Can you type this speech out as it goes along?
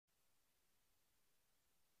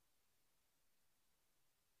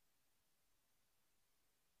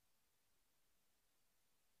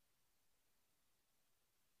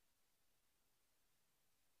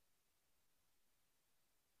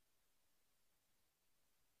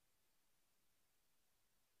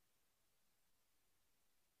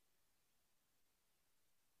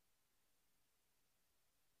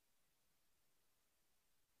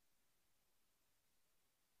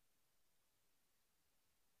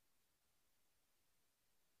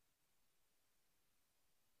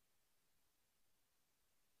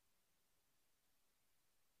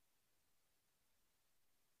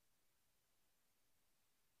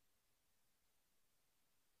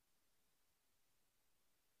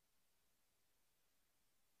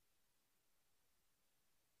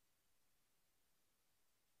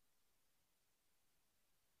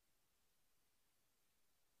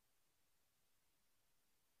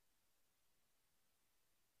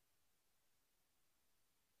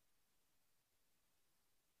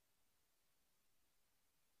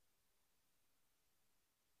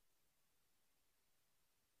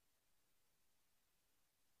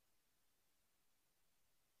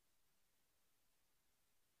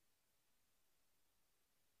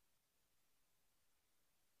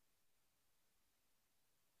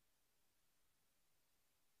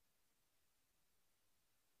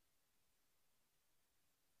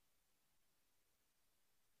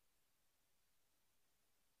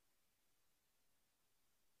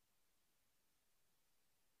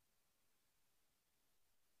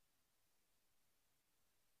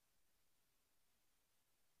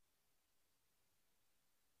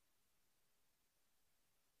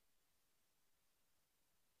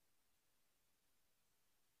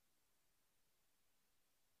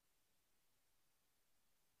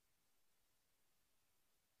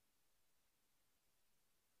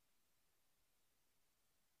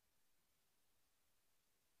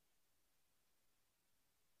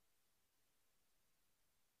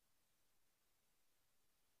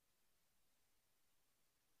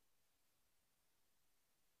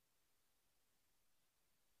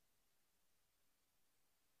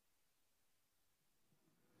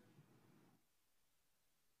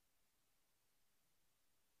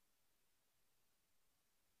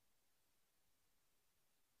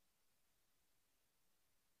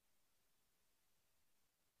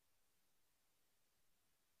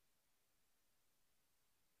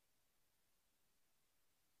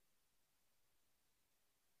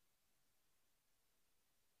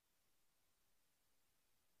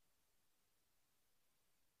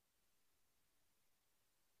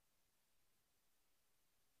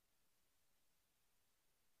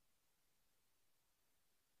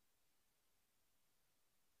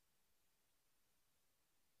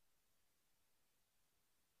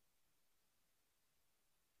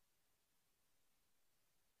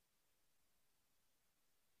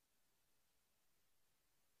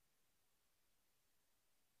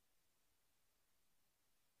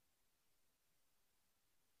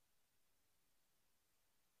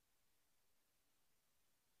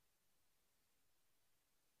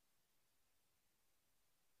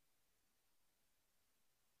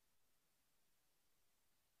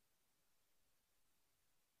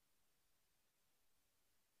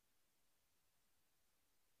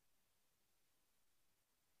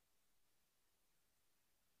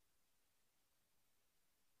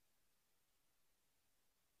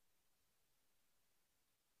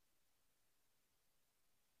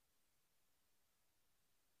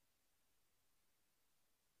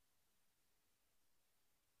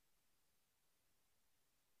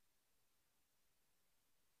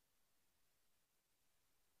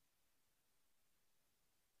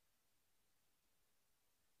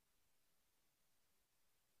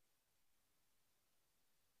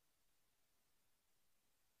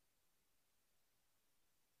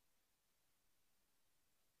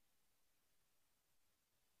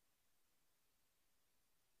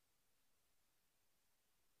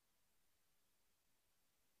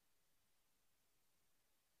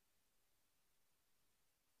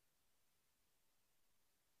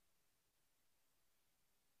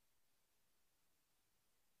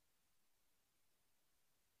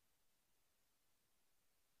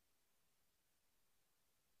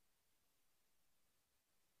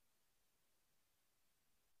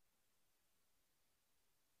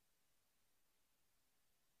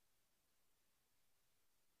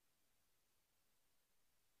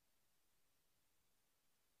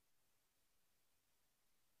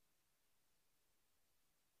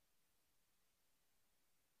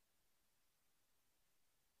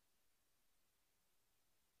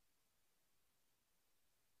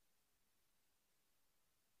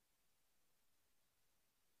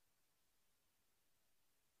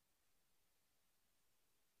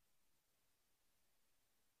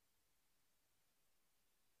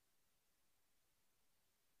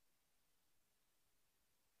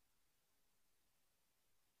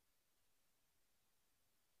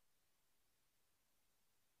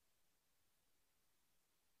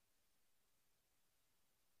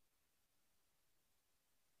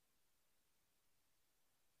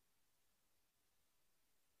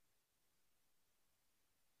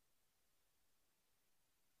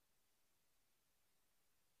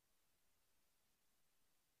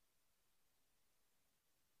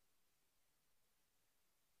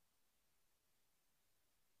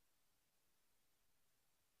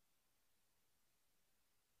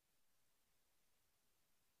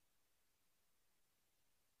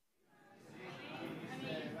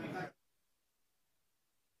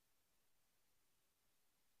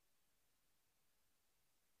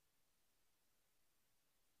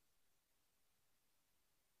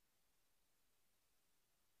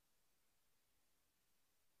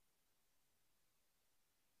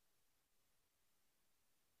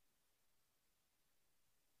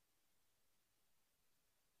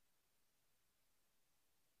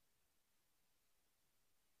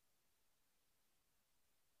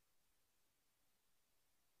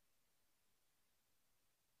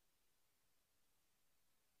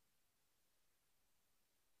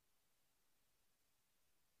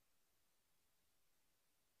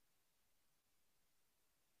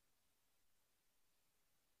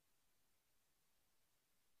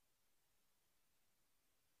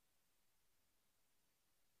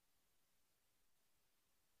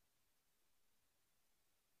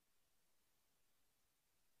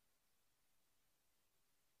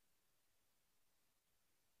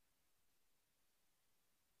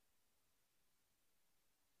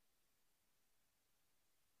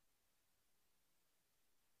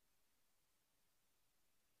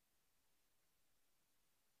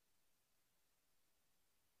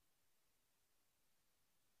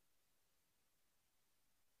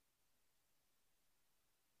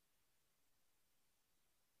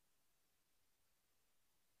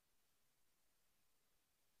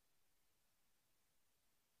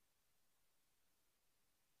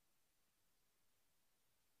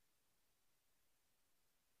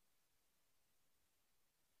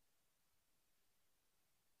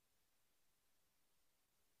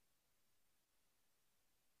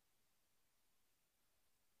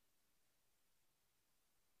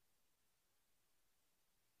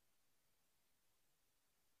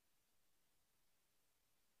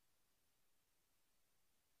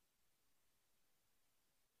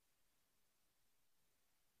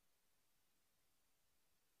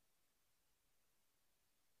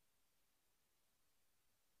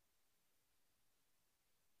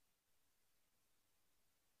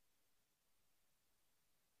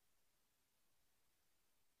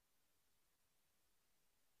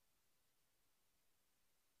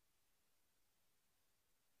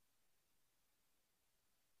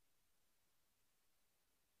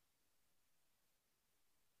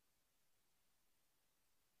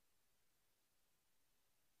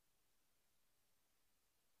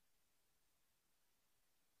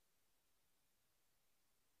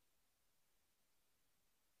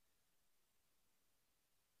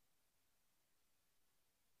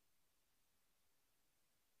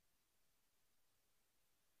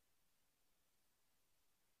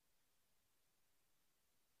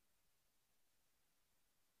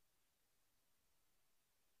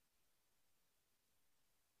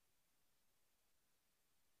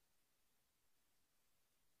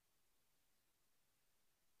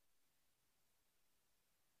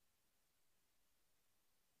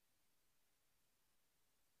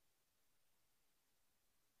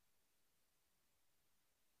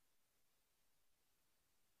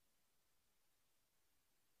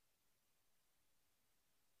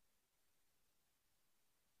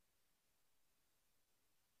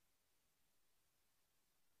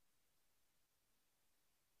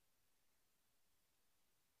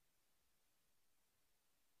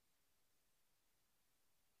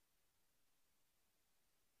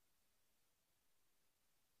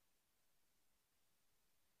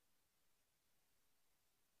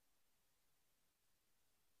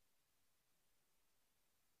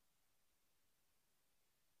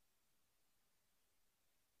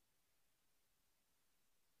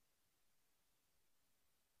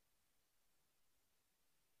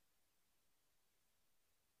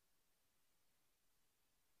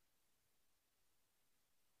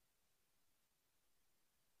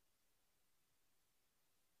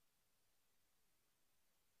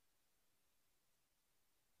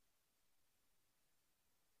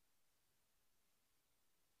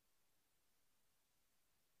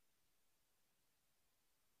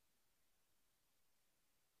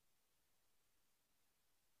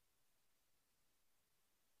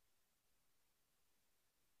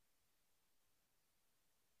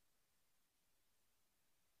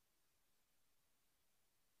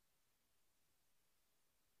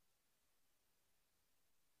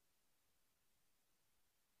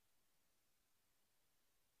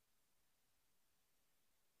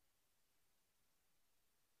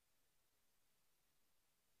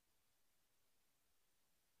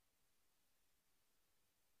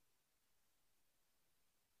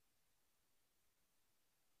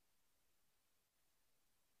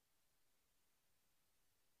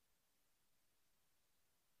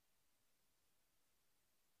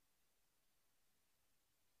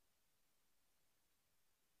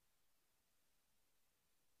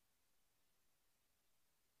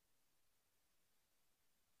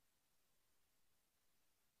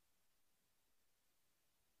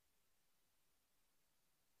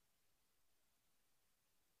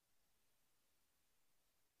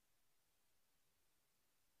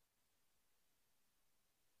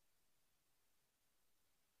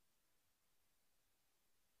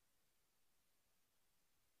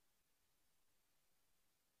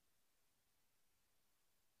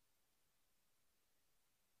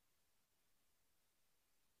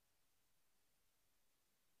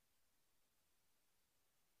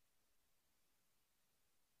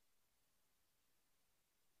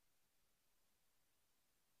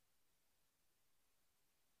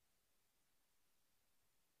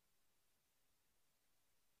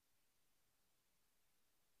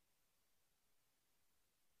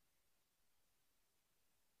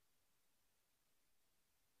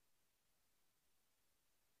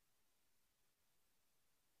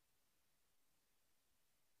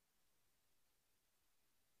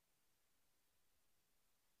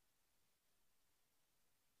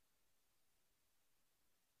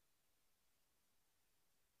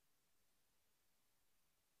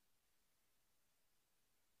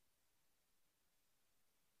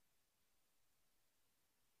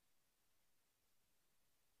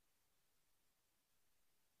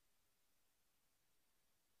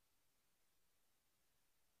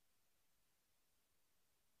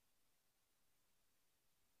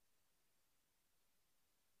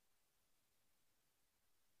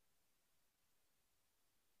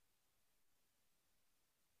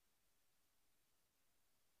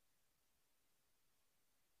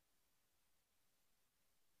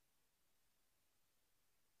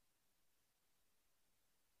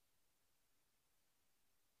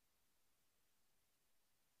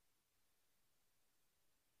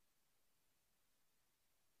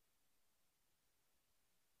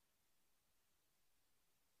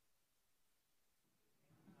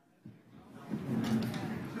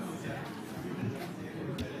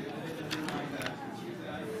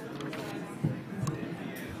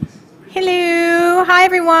Hi,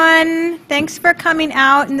 everyone. Thanks for coming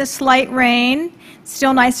out in the slight rain.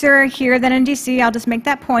 Still nicer here than in DC. I'll just make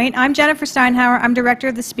that point. I'm Jennifer Steinhauer. I'm director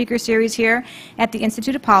of the speaker series here at the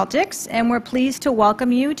Institute of Politics, and we're pleased to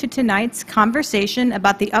welcome you to tonight's conversation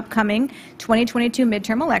about the upcoming 2022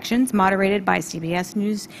 midterm elections, moderated by CBS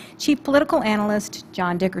News chief political analyst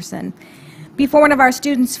John Dickerson. Before one of our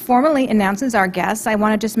students formally announces our guests, I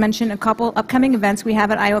want to just mention a couple upcoming events we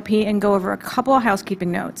have at IOP and go over a couple of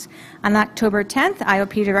housekeeping notes. On October 10th,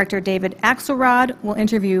 IOP Director David Axelrod will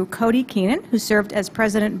interview Cody Keenan, who served as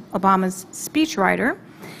President Obama's speechwriter,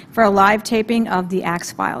 for a live taping of the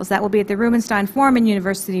Axe Files. That will be at the Rubenstein Forum in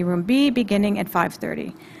University Room B, beginning at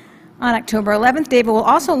 5:30. On October 11th, David will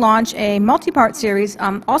also launch a multi-part series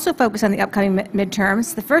also focused on the upcoming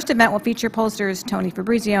midterms. The first event will feature pollsters Tony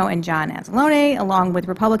Fabrizio and John Anzalone, along with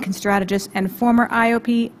Republican strategist and former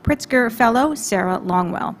IOP Pritzker Fellow Sarah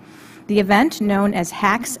Longwell. The event, known as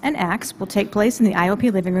Hacks and Acts, will take place in the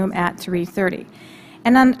IOP living room at 3:30.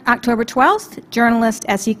 And on October 12th, journalist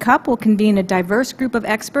S.E. Cupp will convene a diverse group of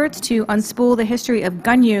experts to unspool the history of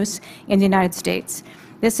gun use in the United States.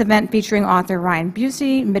 This event, featuring author Ryan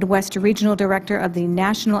Busey, Midwest Regional Director of the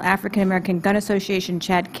National African American Gun Association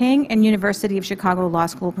Chad King, and University of Chicago Law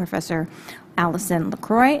School Professor Allison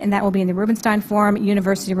LaCroix, and that will be in the Rubenstein Forum,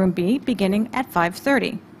 University Room B, beginning at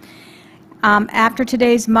 5:30. After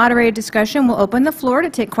today's moderated discussion, we'll open the floor to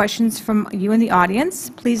take questions from you in the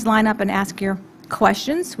audience. Please line up and ask your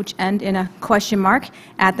questions, which end in a question mark,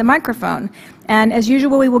 at the microphone. And as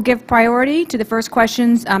usual, we will give priority to the first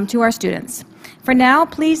questions to our students. For now,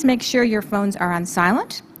 please make sure your phones are on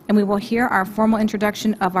silent, and we will hear our formal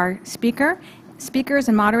introduction of our speakers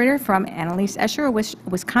and moderator from Annalise Escher, a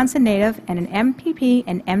Wisconsin native and an MPP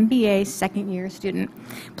and MBA second-year student.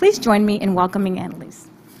 Please join me in welcoming Annalise.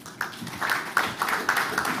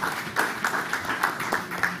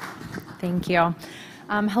 Thank you.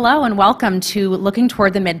 Hello and welcome to Looking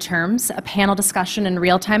Toward the Midterms, a panel discussion and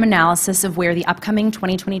real-time analysis of where the upcoming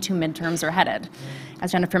 2022 midterms are headed.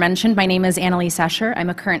 As Jennifer mentioned, my name is Annalise Escher. I'm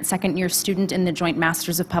a current second-year student in the Joint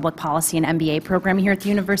Masters of Public Policy and MBA program here at the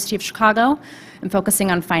University of Chicago. I'm focusing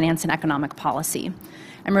on finance and economic policy.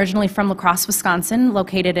 I'm originally from La Crosse, Wisconsin,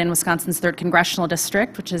 located in Wisconsin's 3rd Congressional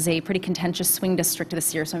District, which is a pretty contentious swing district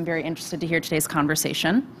this year, so I'm very interested to hear today's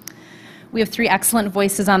conversation. We have 3 excellent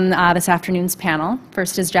voices on this afternoon's panel.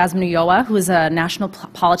 First is Jazmine Ulloa, who is a national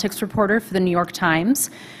politics reporter for the New York Times,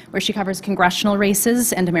 where she covers congressional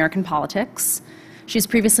races and American politics. She's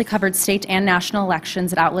previously covered state and national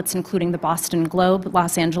elections at outlets including the Boston Globe,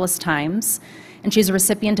 Los Angeles Times, and she's a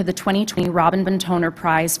recipient of the 2020 Robin Van Toner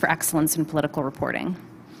Prize for Excellence in Political Reporting.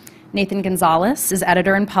 Nathan Gonzales is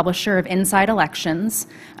editor and publisher of Inside Elections,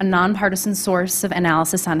 a nonpartisan source of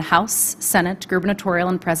analysis on House, Senate, gubernatorial,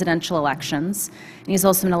 and presidential elections. And he's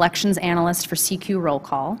also an elections analyst for CQ Roll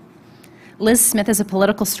Call. Liz Smith is a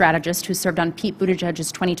political strategist who served on Pete Buttigieg's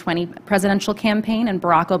 2020 presidential campaign and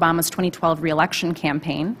Barack Obama's 2012 re-election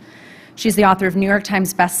campaign. She's the author of New York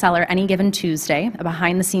Times bestseller Any Given Tuesday, a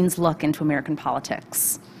behind-the-scenes look into American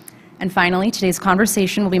politics. And finally, today's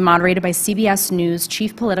conversation will be moderated by CBS News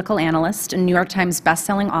chief political analyst and New York Times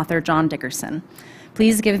bestselling author John Dickerson.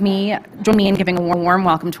 Please join me in giving a warm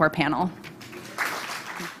welcome to our panel.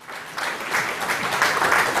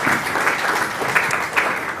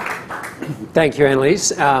 Thank you,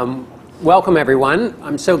 Annalise. Welcome, everyone.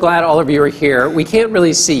 I'm so glad all of you are here. We can't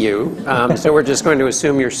really see you, so we're just going to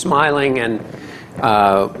assume you're smiling and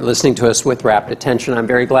listening to us with rapt attention. I'm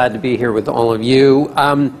very glad to be here with all of you.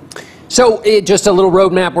 Just a little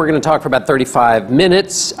roadmap. We're going to talk for about 35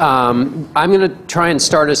 minutes. I'm going to try and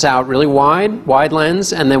start us out really wide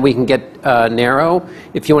lens, and then we can get narrow.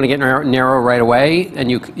 If you want to get narrow right away,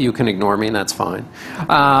 and you can ignore me, and that's fine.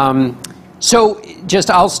 I'll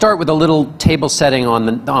start with a little table setting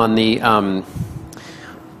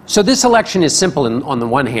so this election is simple on the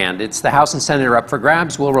one hand. It's the House and Senate are up for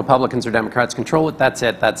grabs. Will Republicans or Democrats control it? That's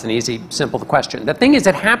it. That's an easy, simple question. The thing is,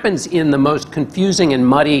 it happens in the most confusing and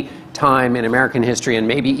muddy time in American history, and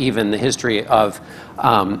maybe even the history of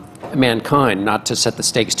mankind, not to set the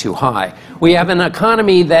stakes too high. We have an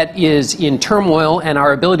economy that is in turmoil, and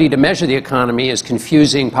our ability to measure the economy is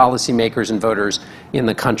confusing policymakers and voters in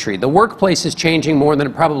the country. The workplace is changing more than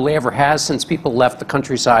it probably ever has since people left the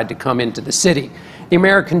countryside to come into the city. The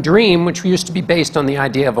American dream, which used to be based on the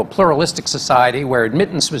idea of a pluralistic society where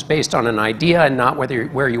admittance was based on an idea and not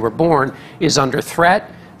where you were born, is under threat.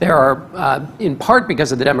 There are, in part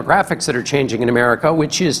because of the demographics that are changing in America,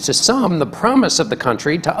 which is to some the promise of the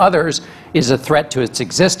country, to others is a threat to its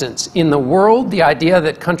existence. In the world, the idea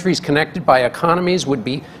that countries connected by economies would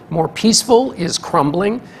be more peaceful is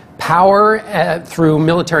crumbling. Power through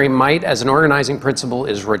military might as an organizing principle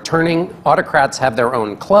is returning. Autocrats have their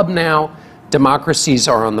own club now. Democracies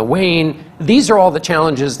are on the wane. These are all the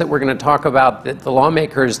challenges that we're going to talk about that the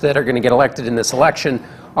lawmakers that are going to get elected in this election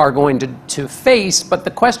are going to face. But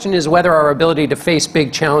the question is whether our ability to face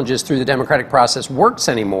big challenges through the democratic process works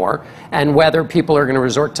anymore, and whether people are going to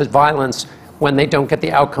resort to violence when they don't get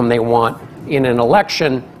the outcome they want in an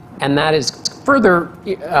election. And that is further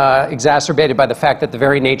exacerbated by the fact that the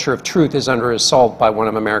very nature of truth is under assault by one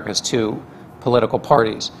of America's two political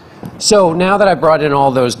parties. So now that I've brought in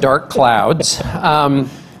all those dark clouds,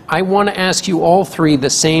 I want to ask you all three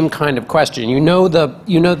the same kind of question. You know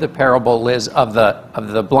the parable, Liz, of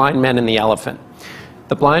the blind men and the elephant.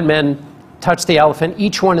 The blind men touch the elephant.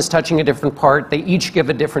 Each one is touching a different part. They each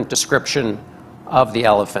give a different description of the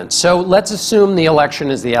elephant. So let's assume the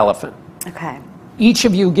election is the elephant. Okay. Each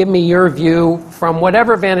of you give me your view from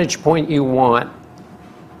whatever vantage point you want.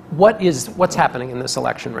 What's happening in this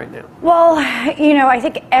election right now? Well, I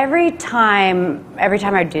think every time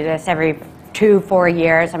I do this, every 2-4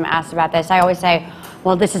 years, I'm asked about this, I always say,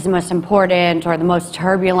 well, this is the most important or the most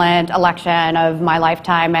turbulent election of my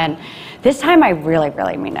lifetime. And this time I really,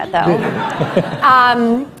 really mean it,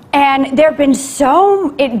 though. And there have been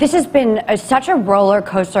this has been such a roller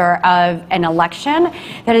coaster of an election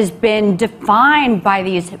that has been defined by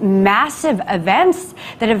these massive events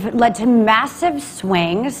that have led to massive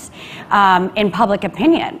swings in public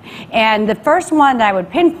opinion. And the first one that I would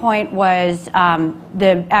pinpoint was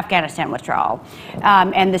the Afghanistan withdrawal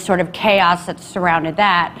and the sort of chaos that surrounded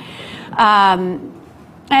that.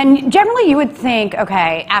 And generally you would think,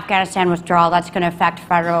 okay, Afghanistan withdrawal, that's going to affect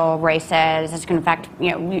federal races, it's going to affect,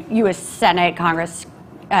 U.S. Senate, Congress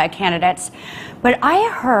candidates. But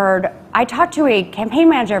I talked to a campaign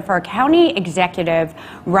manager for a county executive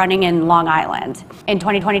running in Long Island in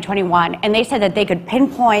 2020-21, and they said that they could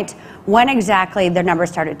pinpoint when exactly their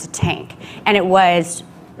numbers started to tank. And it was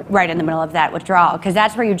right in the middle of that withdrawal, because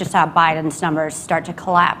that's where you just saw Biden's numbers start to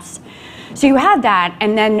collapse. So you had that,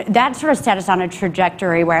 and then that sort of set us on a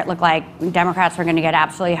trajectory where it looked like Democrats were going to get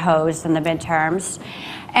absolutely hosed in the midterms.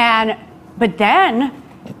 But then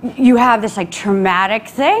you have this like traumatic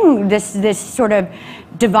thing, this sort of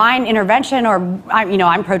divine intervention, or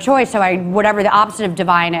I'm pro-choice, so whatever the opposite of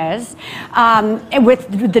divine is, with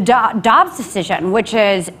the Dobbs decision, which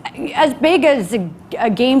is as big as a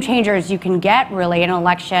game changer as you can get, really, in an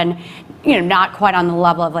election. Not quite on the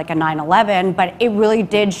level of like a 9/11, but it really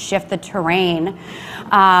did shift the terrain.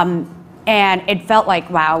 And it felt like,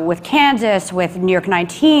 wow, with Kansas, with New York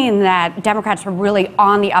 19, that Democrats were really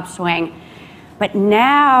on the upswing. But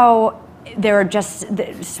now there are just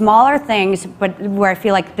smaller things, but where I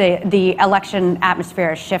feel like the election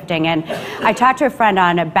atmosphere is shifting. And I talked to a friend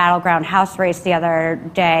on a battleground House race the other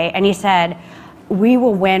day, and he said, we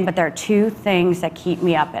will win, but there are two things that keep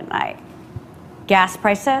me up at night. Gas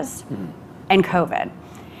prices and COVID.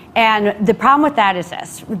 And the problem with that is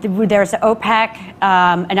this. There's an OPEC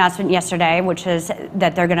announcement yesterday, which is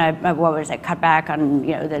that they're going to, cut back on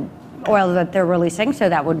the oil that they're releasing, so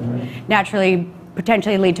that would naturally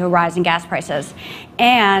potentially lead to a rise in gas prices.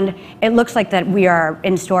 And it looks like that we are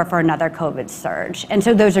in store for another COVID surge. And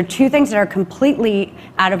so those are two things that are completely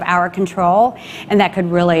out of our control, and that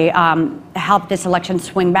could really help this election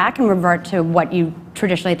swing back and revert to what you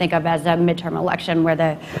traditionally think of as a midterm election, where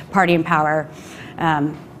the party in power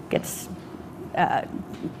gets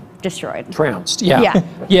destroyed. Trounced,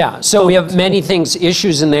 yeah. So we have many things,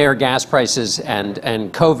 issues in there, gas prices and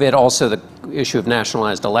COVID, also the issue of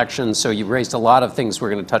nationalized elections. So you raised a lot of things we're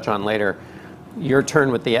going to touch on later. Your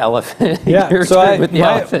turn with the elephant.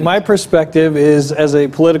 Yeah, my perspective is as a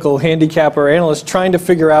political handicap or analyst trying to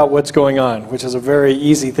figure out what's going on, which is a very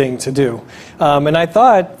easy thing to do. And I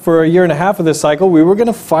thought for a year and a half of this cycle, we were going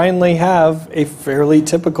to finally have a fairly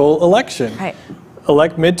typical election. Right.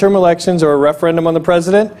 Midterm elections or a referendum on the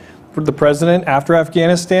president. The president, after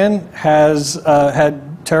Afghanistan, has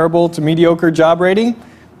had terrible to mediocre job rating.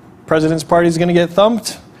 President's party is going to get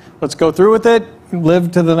thumped. Let's go through with it,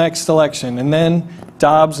 live to the next election. And then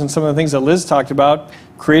Dobbs and some of the things that Liz talked about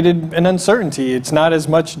created an uncertainty. It's not as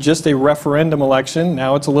much just a referendum election.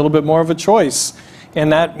 Now it's a little bit more of a choice.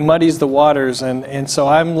 And that muddies the waters. And so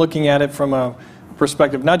I'm looking at it from a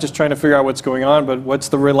perspective, not just trying to figure out what's going on, but what's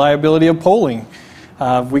the reliability of polling.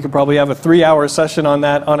 We could probably have a 3-hour session on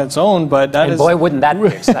that on its own, but that and boy, wouldn't that be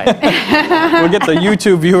exciting. We'll get the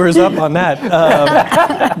YouTube viewers up on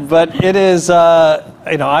that. But it is,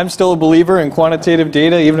 I'm still a believer in quantitative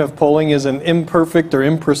data, even if polling is an imperfect or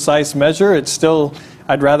imprecise measure. It's still,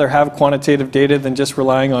 I'd rather have quantitative data than just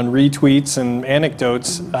relying on retweets and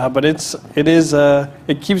anecdotes. But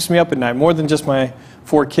it keeps me up at night, more than just my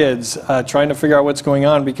 4 kids, trying to figure out what's going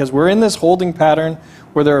on, because we're in this holding pattern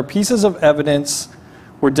where there are pieces of evidence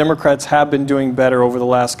where Democrats have been doing better over the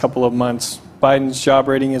last couple of months. Biden's job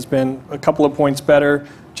rating has been a couple of points better,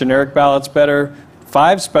 generic ballots better,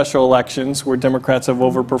 5 special elections where Democrats have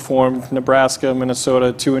overperformed: Nebraska,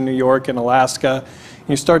 Minnesota, 2 in New York, and Alaska.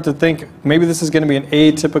 You start to think maybe this is going to be an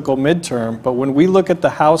atypical midterm, but when we look at the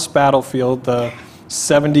House battlefield, the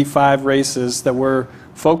 75 races that we're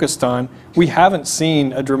focused on, we haven't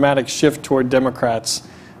seen a dramatic shift toward Democrats.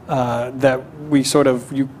 That we sort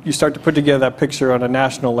of, you start to put together that picture on a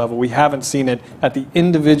national level. We haven't seen it at the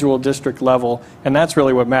individual district level, and that's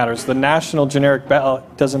really what matters. The national generic ballot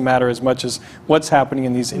doesn't matter as much as what's happening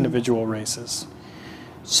in these individual races.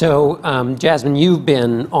 So, Jazmine, you've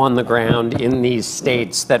been on the ground in these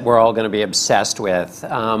states that we're all going to be obsessed with.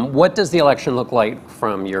 What does the election look like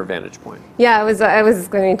from your vantage point? Yeah, I was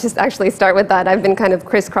going to just actually start with that. I've been kind of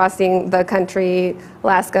crisscrossing the country,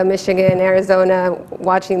 Alaska, Michigan, Arizona,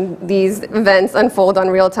 watching these events unfold on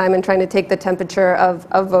real time and trying to take the temperature of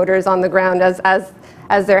voters on the ground as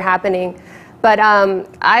they're happening. But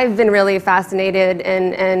I've been really fascinated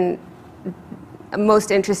and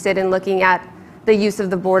most interested in looking at the use of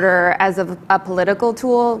the border as a political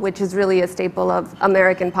tool, which is really a staple of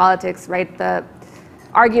American politics, right? The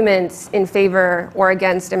arguments in favor or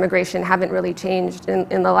against immigration haven't really changed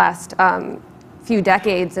in the last few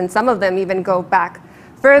decades, and some of them even go back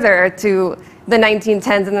further to the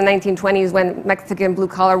 1910s and the 1920s when Mexican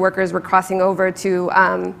blue-collar workers were crossing over to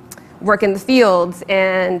work in the fields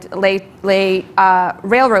and lay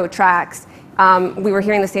railroad tracks. We were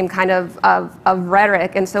hearing the same kind of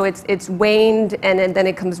rhetoric, and so it's waned, and then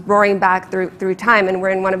it comes roaring back through time, and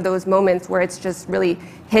we're in one of those moments where it's just really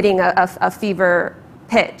hitting a fever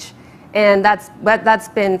pitch, and that's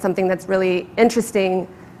been something that's really interesting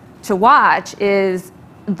to watch. Is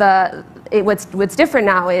what's different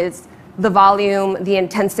now is the volume, the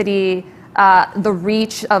intensity, the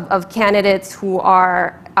reach of candidates who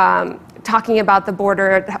are talking about the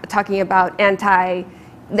border, talking about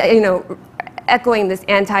echoing this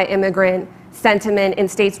anti-immigrant sentiment in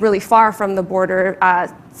states really far from the border.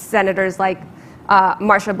 Senators like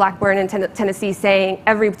Marsha Blackburn in Tennessee saying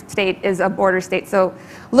every state is a border state. So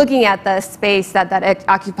looking at the space that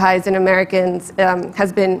occupies in Americans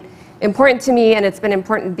has been important to me, and it's been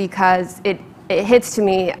important because it hits to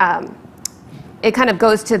me. It kind of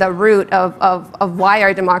goes to the root of why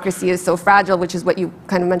our democracy is so fragile, which is what you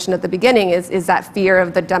kind of mentioned at the beginning, is that fear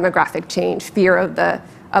of the demographic change, fear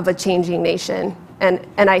of a changing nation.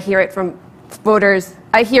 And I hear it from voters.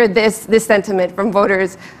 I hear this sentiment from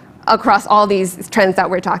voters across all these trends that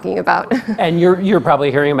we're talking about. And you're probably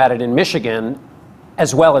hearing about it in Michigan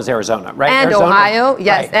as well as Arizona, right? And Arizona? Ohio,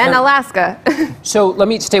 yes, right. and Alaska. So let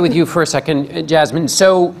me stay with you for a second, Jazmine.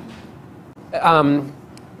 So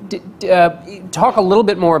talk a little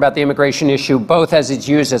bit more about the immigration issue, both as it's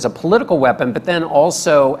used as a political weapon, but then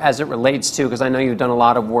also as it relates to, because I know you've done a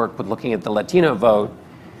lot of work with looking at the Latino vote.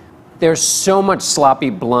 There's so much sloppy,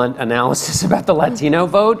 blunt analysis about the Latino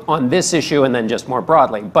vote on this issue and then just more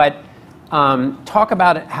broadly. But talk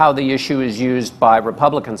about how the issue is used by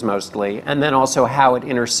Republicans mostly, and then also how it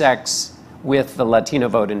intersects with the Latino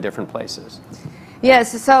vote in different places.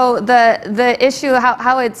 Yes, so the issue,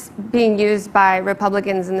 how it's being used by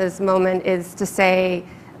Republicans in this moment is to say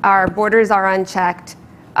our borders are unchecked,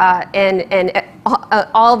 and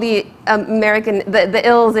all the the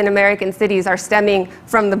ills in American cities are stemming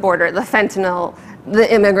from the border, the fentanyl,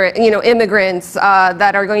 the immigrants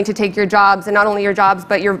that are going to take your jobs, and not only your jobs,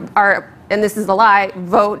 but and this is a lie,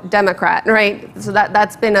 vote Democrat, right? So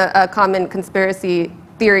that's been a common conspiracy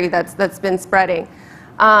theory that's been spreading.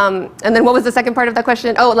 And then what was the second part of that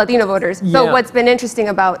question? Oh, Latino voters. Yeah. So what's been interesting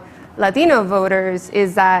about Latino voters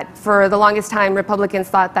is that for the longest time, Republicans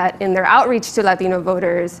thought that in their outreach to Latino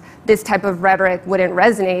voters, this type of rhetoric wouldn't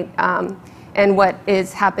resonate. And what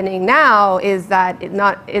is happening now is that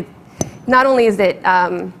not only is it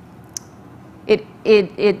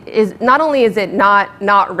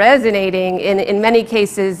not resonating, in many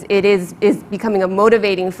cases it is becoming a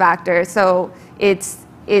motivating factor. So it's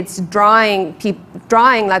drawing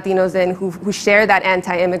Latinos in who share that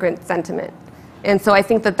anti-immigrant sentiment. And so I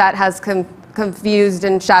think that has confused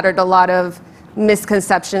and shattered a lot of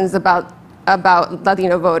misconceptions about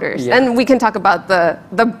Latino voters. Yeah. And we can talk about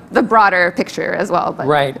the broader picture as well. But.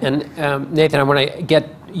 Right. And Nathan, I want to get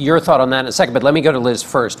your thought on that in a second, but let me go to Liz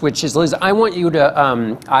first, which is, Liz, I want you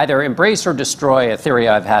to either embrace or destroy a theory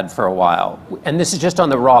I've had for a while. And this is just on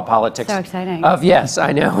the raw politics. So exciting. Yes,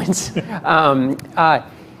 I know. It's,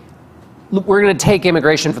 we're going to take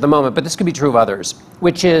immigration for the moment, but this could be true of others,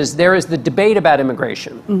 which is there is the debate about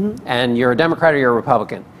immigration, and you're a Democrat or you're a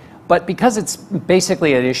Republican. But because it's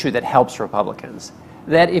basically an issue that helps Republicans,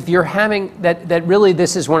 that if you're having, that really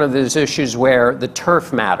this is one of those issues where the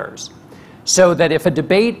turf matters. So that if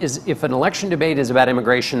an election debate is about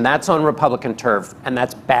immigration, that's on Republican turf, and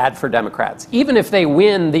that's bad for Democrats. Even if they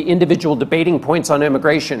win the individual debating points on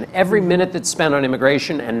immigration, every minute that's spent on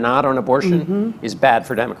immigration and not on abortion is bad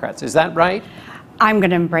for Democrats. Is that right? I'm going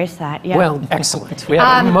to embrace that, yeah. Well, excellent. We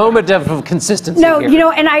have a moment of consistency No, here. you know,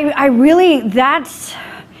 and I really, that's,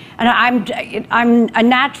 and I'm a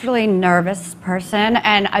naturally nervous person,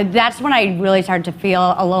 and that's when I really started to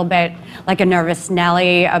feel a little bit like a nervous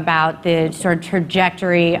Nelly about the sort of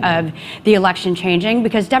trajectory of the election changing,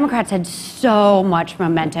 because Democrats had so much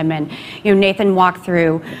momentum, and Nathan walked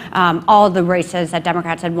through all the races that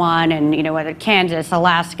Democrats had won, and whether Kansas,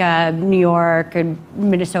 Alaska, New York, and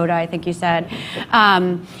Minnesota, I think you said,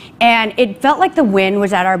 and it felt like the wind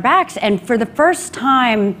was at our backs, and for the first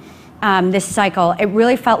time this cycle, it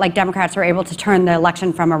really felt like Democrats were able to turn the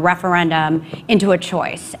election from a referendum into a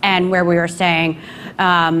choice, and where we were saying,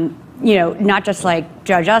 not just like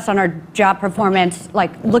judge us on our job performance, like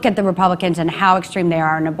look at the Republicans and how extreme they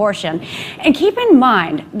are on abortion. And keep in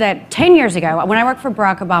mind that 10 years ago, when I worked for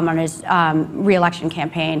Barack Obama on his re-election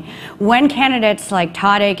campaign, when candidates like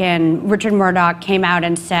Todd Aiken and Richard Murdoch came out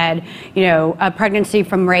and said, a pregnancy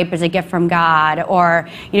from rape is a gift from God, or,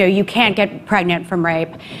 you can't get pregnant from rape,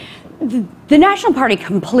 the National Party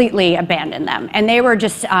completely abandoned them, and they were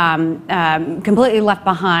just completely left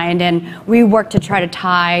behind, and we worked to try to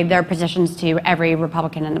tie their positions to every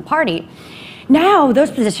Republican in the party. Now those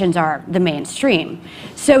positions are the mainstream,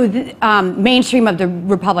 so the mainstream of the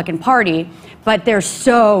Republican Party, but they're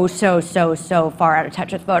so far out of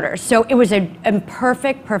touch with voters. So it was a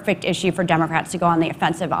perfect issue for Democrats to go on the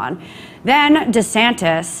offensive on. Then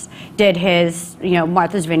DeSantis did his,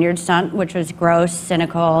 Martha's Vineyard stunt, which was gross,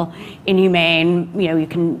 cynical, inhumane. You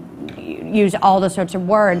can use all those sorts of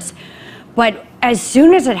words. But as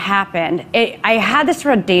soon as it happened, I had this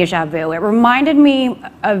sort of deja vu. It reminded me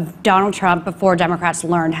of Donald Trump before Democrats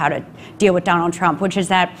learned how to deal with Donald Trump, which is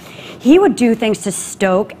that he would do things to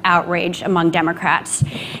stoke outrage among Democrats,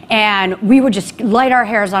 and we would just light our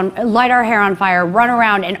hair on fire, run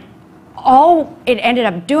around, and all that it ended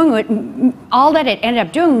up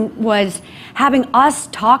doing was having us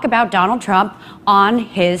talk about Donald Trump on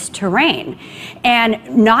his terrain, and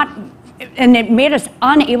it made us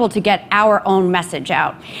unable to get our own message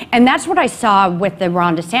out. And that's what I saw with the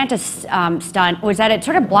Ron DeSantis stunt, was that it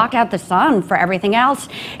sort of blocked out the sun for everything else.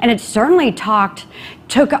 And it certainly took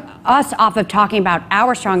us off of talking about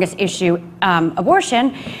our strongest issue,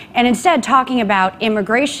 abortion, and instead talking about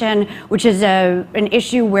immigration, which is an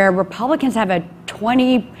issue where Republicans have a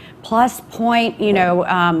 20-plus point,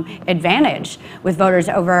 advantage with voters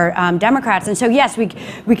over Democrats. And so, yes, we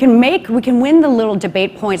can win the little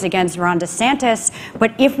debate points against Ron DeSantis,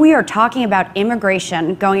 but if we are talking about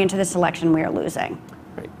immigration going into this election, we are losing.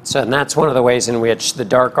 Right. So, and that's one of the ways in which the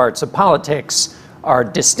dark arts of politics are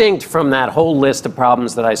distinct from that whole list of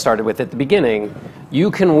problems that I started with at the beginning.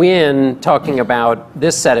 You can win talking about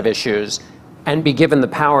this set of issues and be given the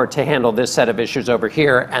power to handle this set of issues over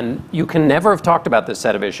here, and you can never have talked about this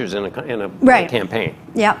set of issues in a right. campaign.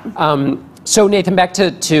 Yeah. So Nathan, back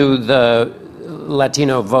to the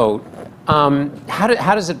Latino vote. How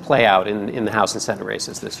does it play out in the House and Senate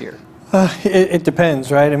races this year? It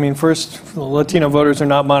depends, right? I mean, first, Latino voters are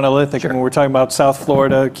not monolithic. Sure. When we're talking about South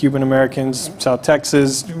Florida, Cuban Americans, South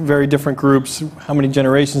Texas, very different groups. How many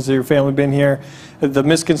generations has your family been here? The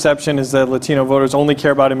misconception is that Latino voters only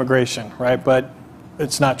care about immigration, right? But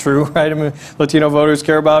it's not true, right? I mean, Latino voters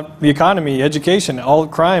care about the economy, education, all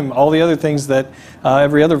crime, all the other things that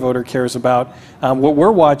every other voter cares about. What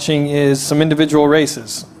we're watching is some individual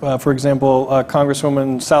races. For example,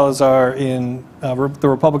 Congresswoman Salazar, the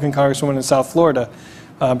Republican Congresswoman in South Florida.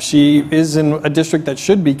 She is in a district that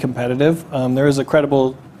should be competitive. There is a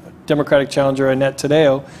credible Democratic challenger, Annette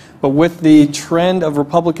Taddeo. But with the trend of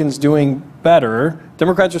Republicans doing better,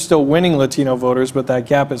 Democrats are still winning Latino voters, but that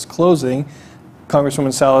gap is closing.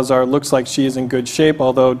 Congresswoman Salazar looks like she is in good shape,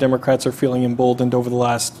 although Democrats are feeling emboldened over the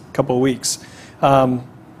last couple of weeks.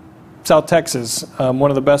 South Texas,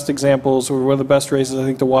 one of the best examples, or one of the best races I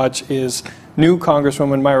think to watch, is new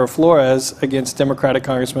Congresswoman Mayra Flores against Democratic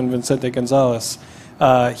Congressman Vicente Gonzales.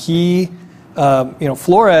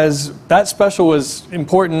 Flores, that special was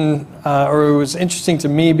important, or it was interesting to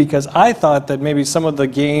me because I thought that maybe some of the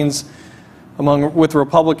gains with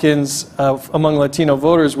Republicans among Latino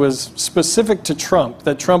voters was specific to Trump,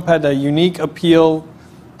 that Trump had a unique appeal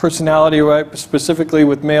personality, right, specifically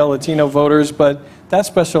with male Latino voters, but that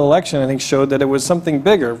special election, I think, showed that it was something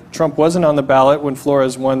bigger. Trump wasn't on the ballot when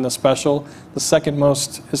Flores won the special, the second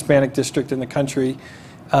most Hispanic district in the country,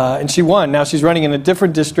 and she won. Now she's running in a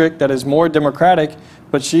different district that is more Democratic,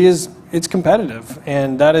 but it's competitive,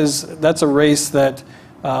 and that's a race that,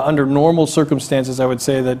 under normal circumstances, I would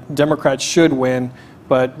say that Democrats should win,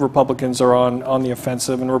 but Republicans are on the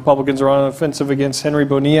offensive, and Republicans are on the offensive against Henry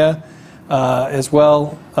Bonilla as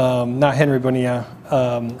well. Not Henry Bonilla,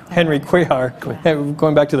 Henry Cuellar,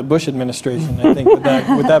 going back to the Bush administration, I think, with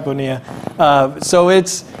that Bonilla.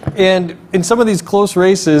 And in some of these close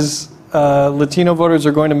races, Latino voters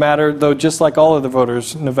are going to matter, though, just like all of the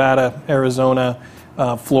voters. Nevada, Arizona,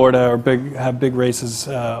 Florida have big races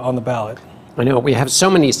on the ballot. I know, we have so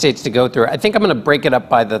many states to go through. I think I'm going to break it up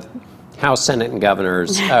by the House, Senate, and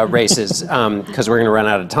Governor's races, because we're going to run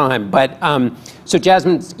out of time. But so,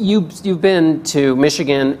 Jazmine, you've been to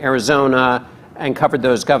Michigan, Arizona, and covered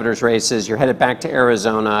those governor's races. You're headed back to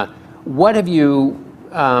Arizona. What have you?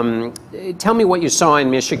 Tell me what you saw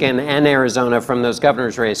in Michigan and Arizona from those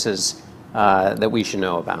governor's races that we should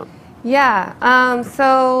know about. Yeah.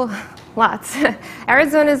 So lots.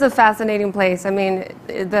 Arizona is a fascinating place. I mean,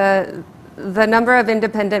 the number of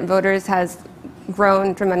independent voters has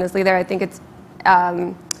grown tremendously there. I think it's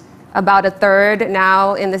about a third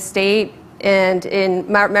now in the state, and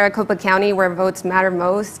in Maricopa County, where votes matter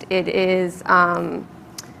most, it is the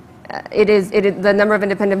number of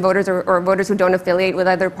independent voters or voters who don't affiliate with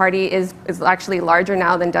either party is actually larger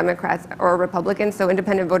now than Democrats or Republicans. So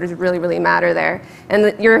independent voters really, really matter there. And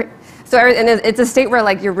it's a state where,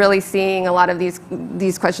 like, you're really seeing a lot of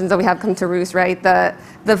these questions that we have come to roost, right?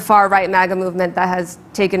 The far right MAGA movement that has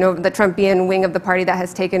taken over, the Trumpian wing of the party that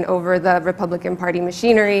has taken over the Republican Party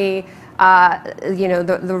machinery.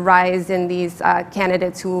 The rise in these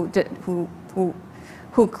candidates who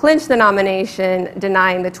clinched the nomination,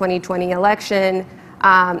 denying the 2020 election,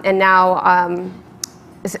 and now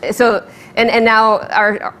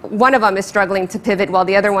one of them is struggling to pivot while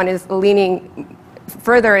the other one is leaning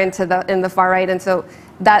further in the far right, and so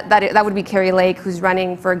that would be Carrie Lake, who's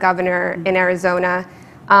running for governor in Arizona,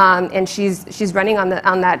 and she's running on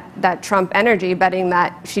that Trump energy, betting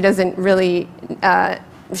that she doesn't really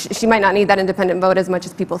she might not need that independent vote as much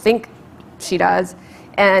as people think she does.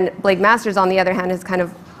 And Blake Masters, on the other hand, has kind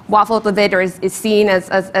of waffled a bit, or is seen as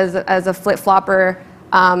a flip-flopper,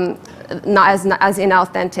 not as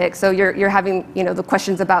inauthentic. So you're having the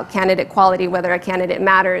questions about candidate quality, whether a candidate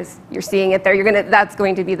matters. You're seeing it there. That's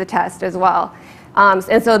going to be the test as well.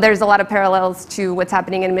 And so there's a lot of parallels to what's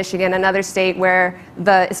happening in Michigan, another state where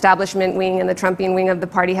the establishment wing and the Trumpian wing of the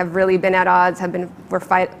party have really been at odds,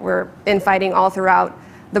 were infighting all throughout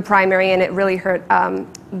the primary, and it really hurt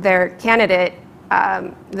their candidate,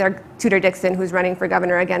 their Tudor Dixon, who's running for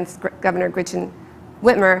governor against Governor Gretchen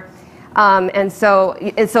Whitmer. And so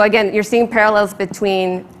again, you're seeing parallels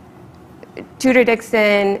between Tudor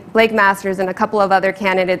Dixon, Blake Masters, and a couple of other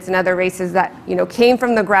candidates in other races that came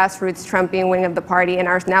from the grassroots Trumpian wing of the party and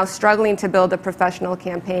are now struggling to build a professional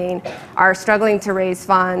campaign, are struggling to raise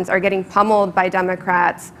funds, are getting pummeled by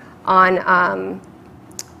Democrats on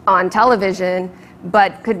television,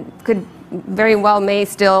 but could very well may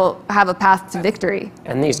still have a path to victory.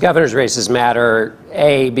 And these governor's races matter,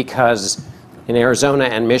 A, because in Arizona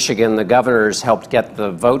and Michigan, the governors helped get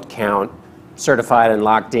the vote count certified and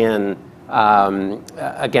locked in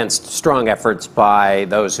against strong efforts by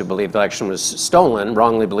those who believed the election was stolen,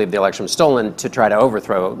 wrongly believed the election was stolen, to try to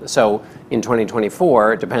overthrow. So in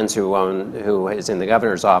 2024, it depends who is in the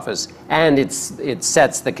governor's office, and it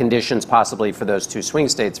sets the conditions possibly for those two swing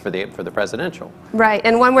states for the presidential. Right,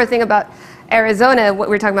 and one more thing about Arizona, what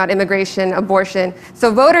we were talking about, immigration, abortion.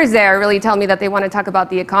 So voters there really tell me that they want to talk about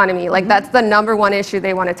the economy. Like, that's the number one issue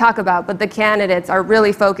they want to talk about, but the candidates are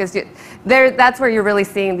really focused. That's where you're really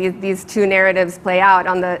seeing these two narratives play out.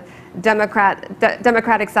 On the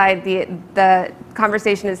Democratic side, the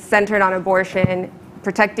conversation is centered on abortion,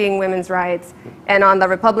 protecting women's rights, and on the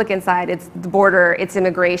Republican side, it's the border, it's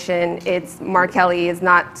immigration, it's Mark Kelly is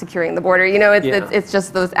not securing the border. It's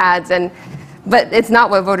just those ads, but it's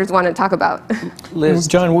not what voters want to talk about. Liz,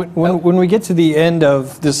 John, when we get to the end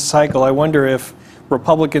of this cycle, I wonder if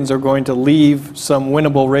Republicans are going to leave some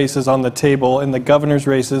winnable races on the table in the governor's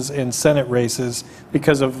races and Senate races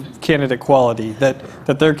because of candidate quality, that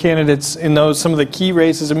their candidates in some of the key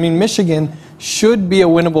races. I mean, Michigan should be a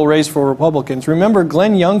winnable race for Republicans. Remember,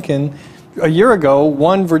 Glenn Youngkin, a year ago,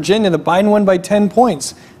 won Virginia. The Biden won by 10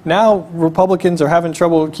 points. Now Republicans are having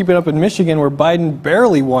trouble keeping up in Michigan, where Biden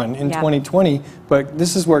barely won in 2020. But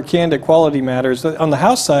this is where candidate quality matters. On the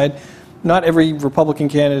House side, not every Republican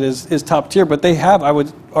candidate is top tier, but they have, I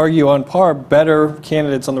would argue on par, better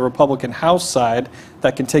candidates on the Republican House side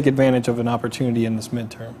that can take advantage of an opportunity in this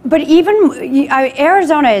midterm. But even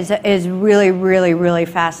Arizona is really, really, really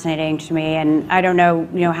fascinating to me, and I don't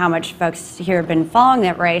know, how much folks here have been following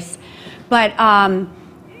that race, but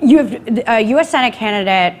you have U.S. Senate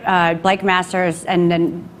candidate Blake Masters and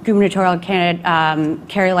then gubernatorial candidate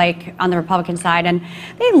Kari Lake on the Republican side, and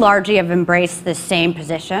they largely have embraced the same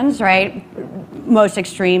positions, right? Most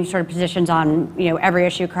extreme sort of positions on every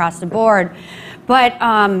issue across the board, but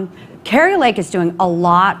Kari Lake is doing a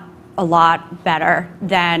lot better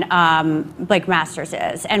than Blake Masters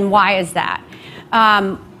is, and why is that?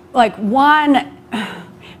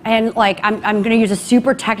 And I'm going to use a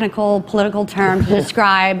super technical political term to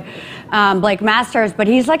describe Blake Masters, but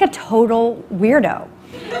he's like a total weirdo.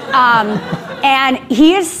 And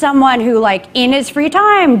he is someone who, in his free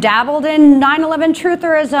time, dabbled in 9/11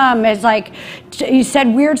 trutherism, he said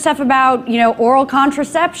weird stuff about, oral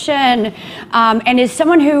contraception, and is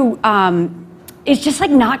someone who is just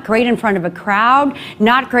not great in front of a crowd,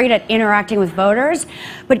 not great at interacting with voters.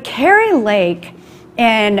 But Kari Lake,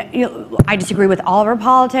 and I disagree with all of her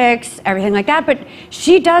politics, everything like that, but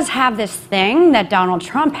she does have this thing that Donald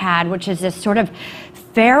Trump had, which is this sort of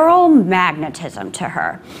feral magnetism to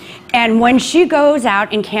her. And when she goes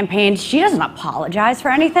out in campaigns, she doesn't apologize for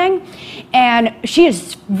anything. And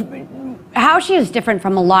how she is different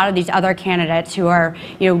from a lot of these other candidates who are,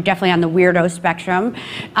 definitely on the weirdo spectrum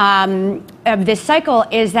of this cycle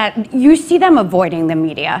is that you see them avoiding the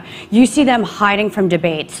media. You see them hiding from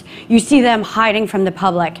debates. You see them hiding from the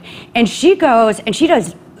public. And she goes and she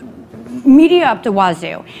does media up the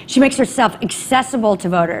wazoo. She makes herself accessible to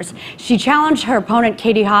voters. She challenged her opponent,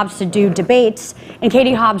 Katie Hobbs, to do debates, and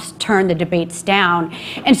Katie Hobbs turned the debates down.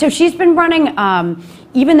 And so she's been running,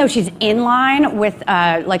 even though she's in line with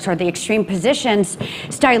sort of the extreme positions,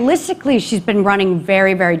 stylistically she's been running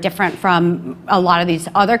very, very different from a lot of these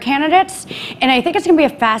other candidates. And I think it's going to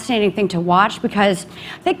be a fascinating thing to watch, because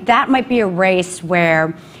I think that might be a race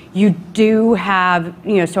where you do have,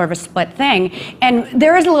 sort of a split thing. And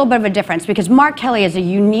there is a little bit of a difference, because Mark Kelly is a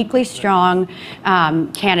uniquely strong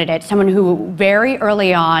candidate, someone who very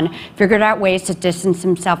early on figured out ways to distance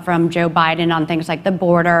himself from Joe Biden on things like the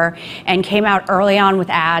border, and came out early on with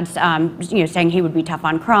ads, saying he would be tough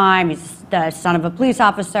on crime. He's the son of a police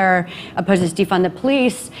officer, opposes defund the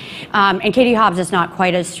police. And Katie Hobbs is not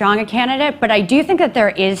quite as strong a candidate, but I do think that there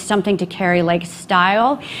is something to Kari Lake's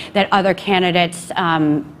style that other candidates,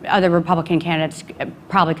 other Republican candidates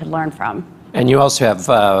probably could learn from. And you also have,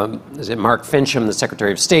 is it Mark Fincham, the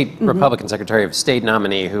Secretary of State, Republican Secretary of State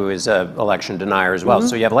nominee, who is an election denier as well.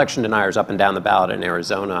 So you have election deniers up and down the ballot in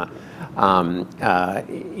Arizona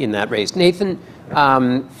in that race. Nathan,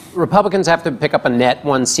 Republicans have to pick up a net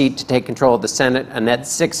 1 seat to take control of the Senate, a net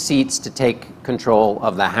 6 seats to take control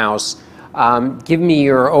of the House. Give me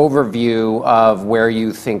your overview of where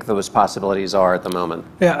you think those possibilities are at the moment.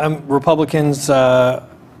 Yeah, Republicans,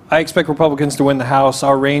 I expect Republicans to win the House.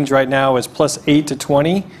 Our range right now is +8 to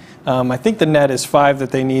 20. I think the net is 5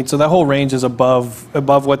 that they need, so that whole range is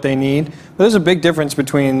above what they need. But there's a big difference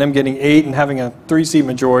between them getting 8 and having a 3-seat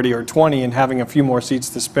majority, or 20 and having a few more seats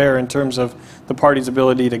to spare in terms of the party's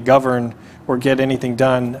ability to govern or get anything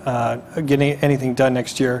done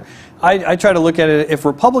next year. I try to look at it, if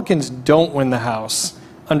Republicans don't win the House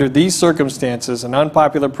under these circumstances, an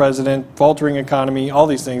unpopular president, faltering economy, all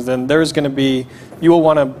these things, then there's going to be, you will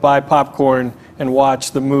want to buy popcorn and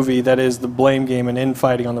watch the movie that is the blame game and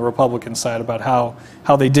infighting on the Republican side about how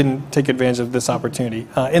they didn't take advantage of this opportunity.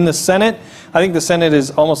 In the Senate, I think the Senate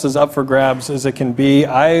is almost as up for grabs as it can be.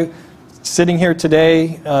 Sitting here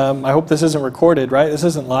today, I hope this isn't recorded, right? This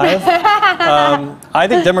isn't live. I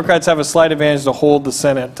think Democrats have a slight advantage to hold the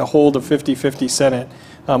Senate, to hold a 50-50 Senate.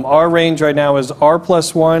 Our range right now is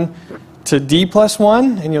R+1 to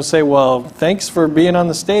D+1, and you'll say, well, thanks for being on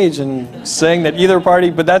the stage and saying that either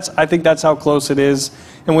party, but I think that's how close it is.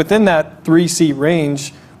 And within that 3-seat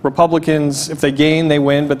range, Republicans, if they gain, they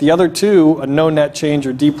win, but the other two, a no net change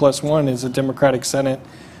or D+1, is a Democratic Senate.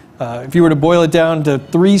 If you were to boil it down to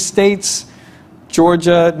 3 states,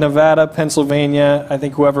 Georgia, Nevada, Pennsylvania, I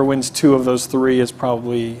think whoever wins 2 of those 3 is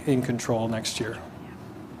probably in control next year.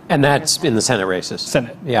 And that's in the Senate races?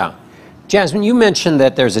 Senate. Yeah. Jazmine, you mentioned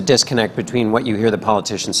that there's a disconnect between what you hear the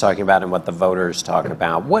politicians talking about and what the voters talk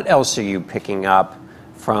about. What else are you picking up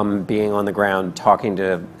from being on the ground, talking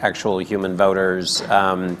to actual human voters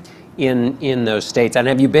in those states? And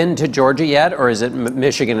have you been to Georgia yet, or is it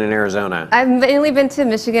Michigan and Arizona? I've mainly been to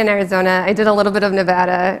Michigan, Arizona. I did a little bit of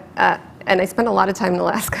Nevada, and I spent a lot of time in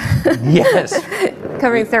Alaska. Yes.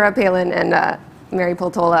 Covering Sarah Palin and Mary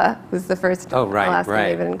Peltola, who's the first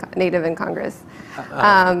Alaska Native in Congress.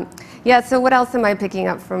 Yeah, so what else am I picking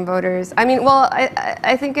up from voters? I mean, well,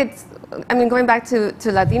 I think it's, I mean, going back to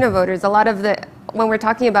Latino voters, a lot of when we're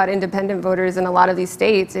talking about independent voters in a lot of these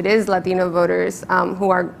states, it is Latino voters who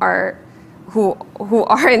are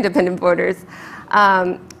independent voters.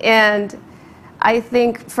 And I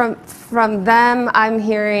think from them, I'm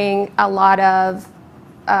hearing a lot of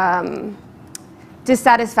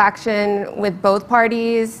dissatisfaction with both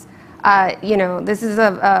parties. You know, this is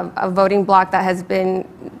a voting bloc that has been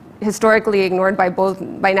historically ignored by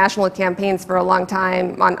national campaigns for a long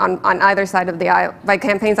time on either side of the aisle, by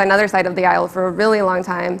campaigns on either side of the aisle for a really long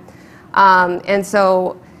time. And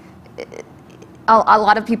so a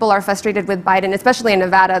lot of people are frustrated with Biden, especially in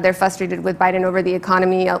Nevada. They're frustrated with Biden over the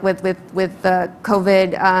economy, with the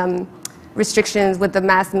COVID restrictions, with the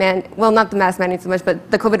not the mask mandate so much,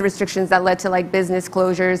 but the COVID restrictions that led to like business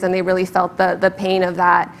closures, and they really felt the pain of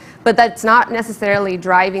that. But that's not necessarily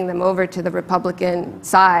driving them over to the Republican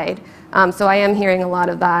side. So I am hearing a lot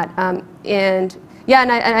of that. And yeah,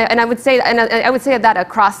 and I would say that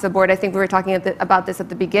across the board. I think we were talking about this at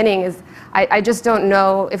the beginning. Is I just don't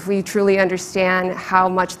know if we truly understand how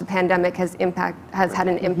much the pandemic has had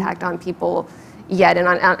an impact on people yet,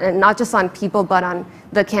 and not just on people, but on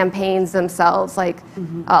the campaigns themselves. Like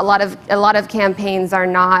a lot of campaigns are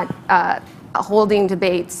not holding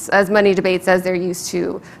as many debates as they're used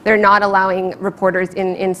to. They're not allowing reporters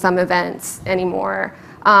in some events anymore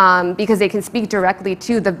because they can speak directly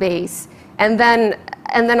to the base. And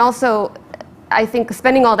then also, I think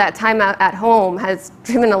spending all that time at home has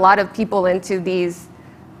driven a lot of people into these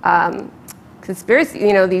conspiracy,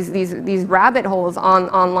 you know, these rabbit holes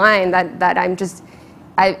online that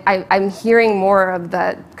I'm hearing more of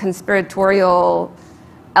the conspiratorial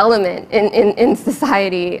element in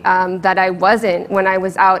society that I wasn't when I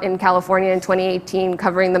was out in California in 2018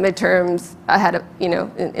 covering the midterms ahead of, you know,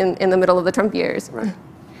 in the middle of the Trump years. Right.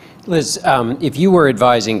 Liz, if you were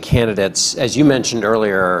advising candidates, as you mentioned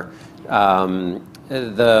earlier,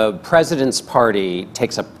 the president's party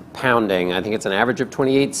takes a pounding. I think it's an average of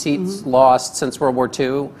 28 seats lost since World War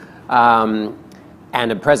II.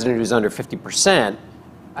 And a president who's under 50%,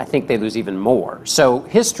 I think they lose even more. So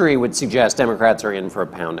history would suggest Democrats are in for a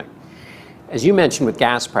pounding. As you mentioned with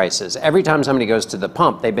gas prices, every time somebody goes to the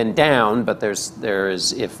pump, they've been down, but there's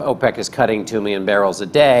if OPEC is cutting 2 million barrels a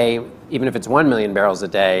day, even if it's 1 million barrels a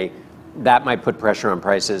day, that might put pressure on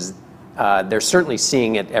prices. They're certainly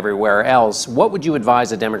seeing it everywhere else. What would you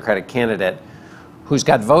advise a Democratic candidate who's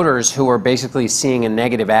got voters who are basically seeing a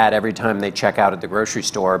negative ad every time they check out at the grocery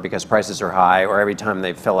store because prices are high, or every time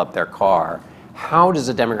they fill up their car? How does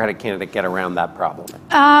a Democratic candidate get around that problem?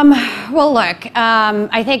 Well, look,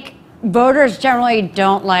 I think voters generally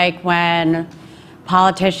don't like when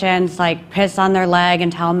politicians like piss on their leg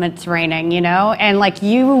and tell them it's raining, you know, and like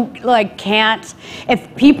you like can't.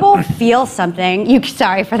 If people feel something,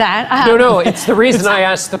 sorry for that. No, it's the reason I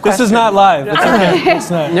asked the question. This is not live. It's okay. It's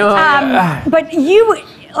not. No. But you.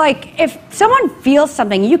 Like, if someone feels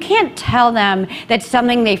something, you can't tell them that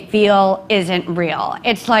something they feel isn't real.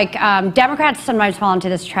 It's like Democrats sometimes fall into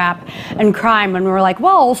this trap in crime when we're like,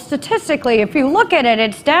 well, statistically, if you look at it,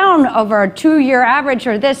 it's down over a 2-year average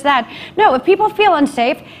or this, that. No, if people feel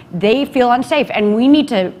unsafe, they feel unsafe. And we need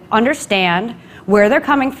to understand where they're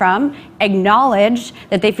coming from, acknowledge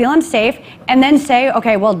that they feel unsafe, and then say,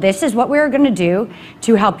 okay, well, this is what we're going to do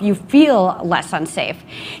to help you feel less unsafe.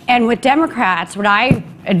 And with Democrats, what I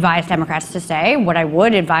advise Democrats to say, what I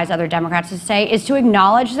would advise other Democrats to say, is to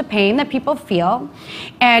acknowledge the pain that people feel.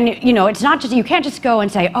 And, you know, it's not just, you can't just go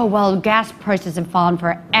and say, oh, well, gas prices have fallen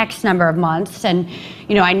for X number of months. And,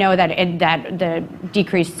 you know, I know that that the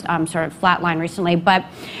decrease sort of flatlined recently, but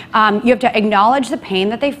you have to acknowledge the pain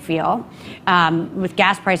that they feel with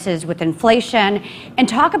gas prices, with inflation, and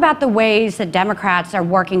talk about the ways that Democrats are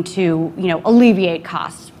working to, you know, alleviate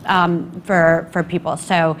costs for people.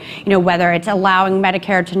 So, you know, whether it's allowing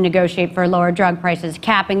Medicare to negotiate for lower drug prices,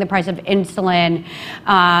 capping the price of insulin,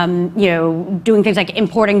 you know, doing things like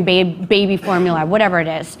importing baby formula, whatever it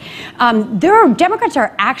is. Democrats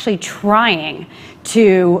are actually trying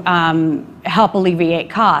to help alleviate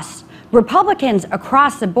costs. Republicans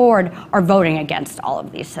across the board are voting against all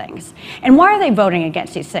of these things. And why are they voting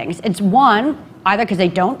against these things? It's one, either because they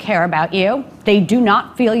don't care about you, they do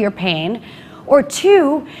not feel your pain, or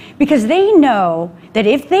two, because they know that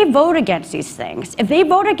if they vote against these things,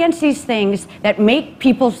 that make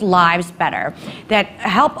people's lives better, that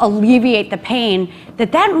help alleviate the pain,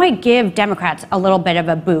 that might give Democrats a little bit of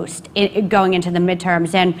a boost going into the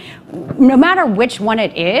midterms. And no matter which one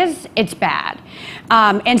it is, it's bad.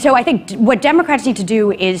 And so I think what Democrats need to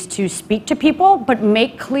do is to speak to people, but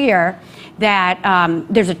make clear that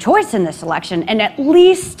there's a choice in this election, and at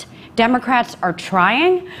least Democrats are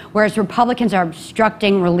trying, whereas Republicans are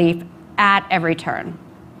obstructing relief at every turn.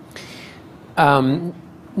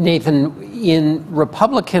 Nathan, in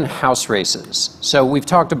Republican House races, so we've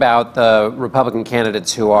talked about the Republican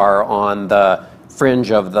candidates who are on the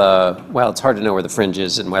fringe of the, well, it's hard to know where the fringe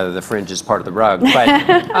is and whether the fringe is part of the rug, but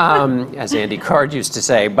as Andy Card used to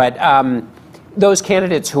say, but those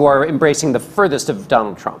candidates who are embracing the furthest of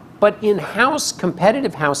Donald Trump. But in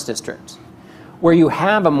competitive House districts, where you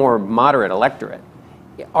have a more moderate electorate,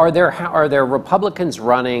 are there Republicans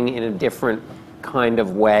running in a different kind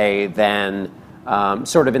of way than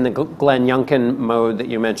sort of in the Glenn Youngkin mode that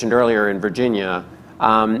you mentioned earlier in Virginia?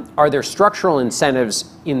 Are there structural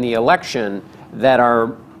incentives in the election that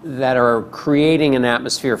are creating an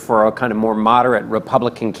atmosphere for a kind of more moderate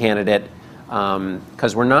Republican candidate?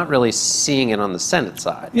 Because we're not really seeing it on the Senate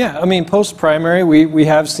side. Yeah, I mean, post-primary, we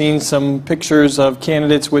have seen some pictures of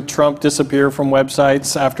candidates with Trump disappear from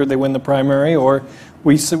websites after they win the primary, or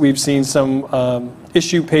we've seen some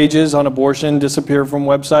issue pages on abortion disappear from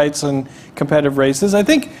websites and competitive races. I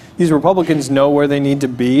think these Republicans know where they need to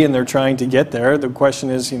be, and they're trying to get there. The question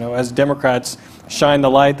is, you know, as Democrats shine the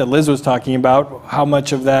light that Liz was talking about, how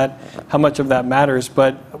much of that matters.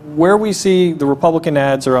 But where we see the Republican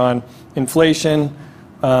ads are on inflation,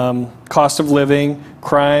 cost of living,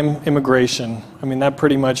 crime, immigration. I mean, that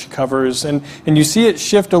pretty much covers, and you see it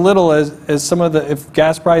shift a little as some of the, if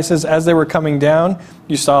gas prices, as they were coming down,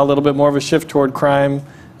 you saw a little bit more of a shift toward crime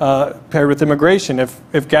paired with immigration.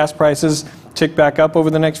 If gas prices tick back up over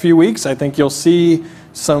the next few weeks, I think you'll see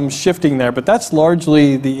some shifting there, but that's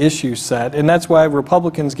largely the issue set, and that's why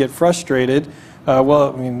Republicans get frustrated.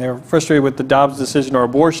 Well, I mean, they're frustrated with the Dobbs decision or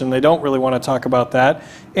abortion. They don't really want to talk about that.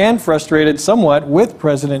 And frustrated somewhat with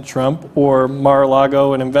President Trump or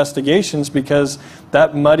Mar-a-Lago and investigations, because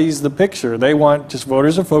that muddies the picture. They want just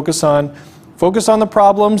voters to focus on the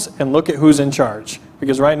problems and look at who's in charge.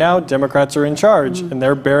 Because right now, Democrats are in charge, and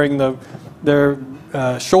they're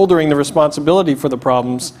shouldering the responsibility for the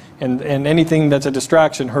problems, and anything that's a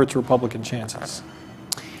distraction hurts Republican chances.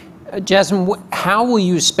 Jazmine, how will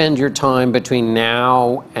you spend your time between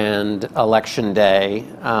now and Election Day?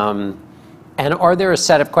 And are there a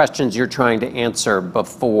set of questions you're trying to answer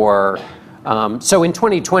before? So in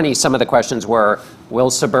 2020, some of the questions were, will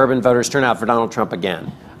suburban voters turn out for Donald Trump again?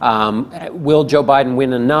 Will Joe Biden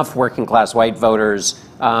win enough working class white voters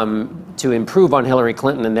to improve on Hillary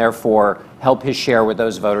Clinton and therefore help his share with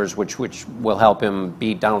those voters, which will help him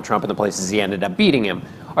beat Donald Trump in the places he ended up beating him?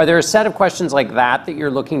 Are there a set of questions like that you're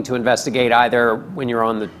looking to investigate either when you're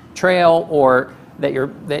on the trail or that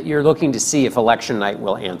you're looking to see if election night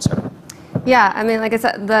will answer? Yeah, I mean, like I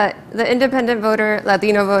said, the independent voter,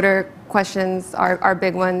 Latino voter questions are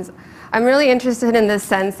big ones. I'm really interested in this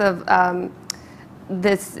sense of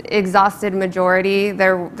this exhausted majority.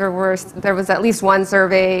 There was at least one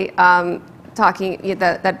survey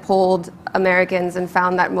that polled Americans and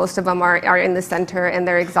found that most of them are in the center and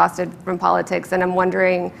they're exhausted from politics. And I'm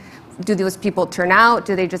wondering, do those people turn out?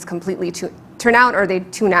 Do they just completely turn out, or they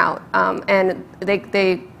tune out? And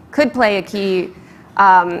they could play a key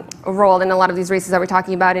role in a lot of these races that we're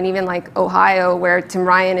talking about, and even like Ohio, where Tim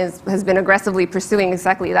Ryan has been aggressively pursuing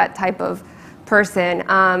exactly that type of person.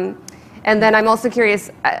 And then I'm also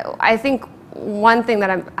curious, I think one thing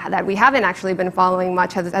that we haven't actually been following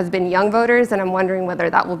much has been young voters, and I'm wondering whether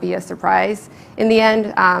that will be a surprise in the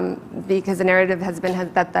end, because the narrative has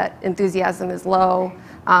been that enthusiasm is low.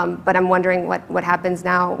 But I'm wondering what happens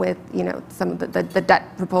now with, you know, some of the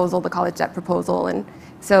debt proposal, the college debt proposal, and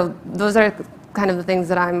so those are kind of the things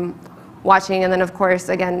that I'm watching. And then of course,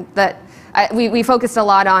 again, we focused a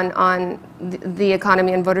lot on the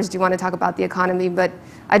economy, and voters do want to talk about the economy, but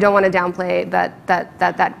I don't want to downplay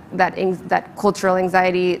that cultural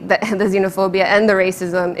anxiety, the xenophobia, and the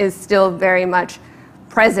racism is still very much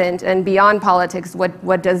present. And beyond politics,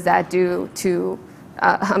 what does that do to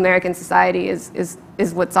American society is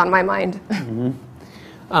what's on my mind.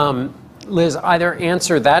 Mm-hmm. Liz, either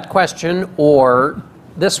answer that question or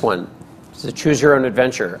this one. So choose your own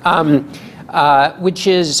adventure, which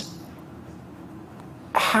is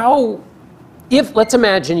let's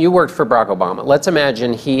imagine you worked for Barack Obama. Let's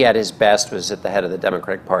imagine he at his best was at the head of the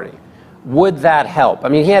Democratic Party. Would that help? I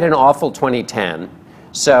mean, he had an awful 2010.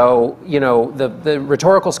 So, the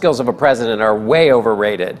rhetorical skills of a president are way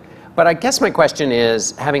overrated. But I guess my question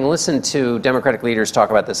is, having listened to Democratic leaders talk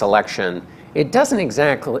about this election, it doesn't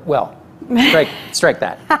exactly, well, strike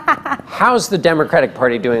that. How's the Democratic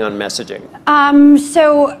Party doing on messaging?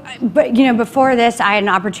 Before this, I had an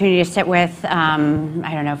opportunity to sit with,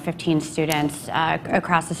 15 students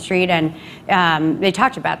across the street, and they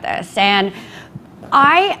talked about this. And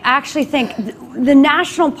I actually think the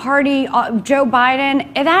National Party, Joe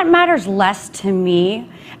Biden, that matters less to me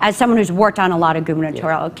as someone who's worked on a lot of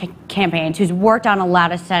gubernatorial campaigns, who's worked on a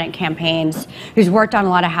lot of Senate campaigns, who's worked on a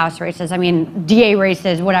lot of House races. I mean, DA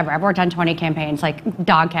races, whatever. I've worked on 20 campaigns, like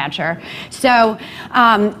dog catcher. So,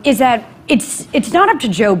 is that it's not up to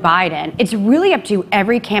Joe Biden. It's really up to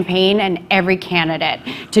every campaign and every candidate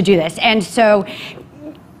to do this. And so,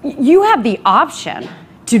 you have the option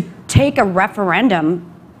to take a referendum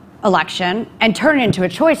election and turn it into a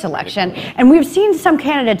choice election. And we've seen some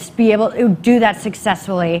candidates be able to do that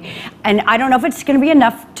successfully. And I don't know if it's going to be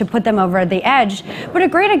enough to put them over the edge. But a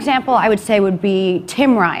great example, I would say, would be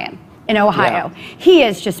Tim Ryan in Ohio. Yeah. He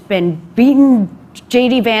has just been beaten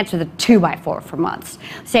J.D. Vance with a 2x4 for months,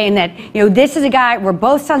 saying that, this is a guy, we're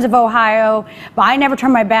both sons of Ohio, but I never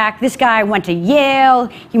turned my back. This guy went to Yale,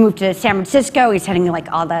 he moved to San Francisco, he's heading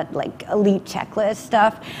all that elite checklist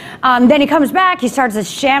stuff. Then he comes back, he starts a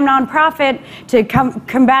sham nonprofit to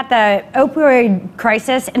combat the opioid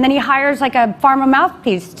crisis, and then he hires a pharma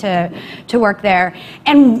mouthpiece to work there.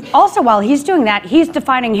 And also while he's doing that, he's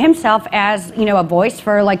defining himself as, a voice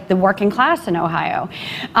for the working class in Ohio.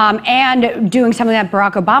 And doing something that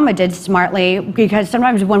Barack Obama did smartly, because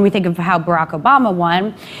sometimes when we think of how Barack Obama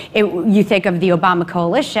won, you think of the Obama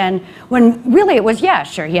coalition, when really it was, he had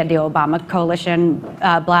the Obama coalition,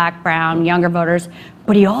 black, brown, younger voters,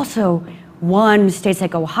 but he also won states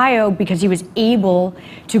like Ohio because he was able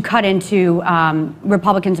to cut into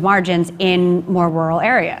Republicans' margins in more rural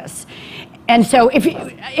areas. And so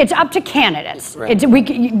it's up to candidates. Right.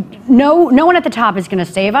 No one at the top is going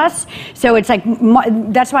to save us. So it's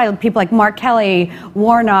that's why people like Mark Kelly,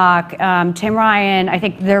 Warnock, Tim Ryan, I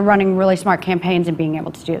think they're running really smart campaigns and being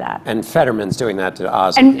able to do that. And Fetterman's doing that to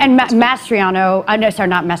Oz. And Mastriano,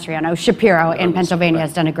 not Mastriano, Shapiro in Pennsylvania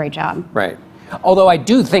has done a great job. Right. Although I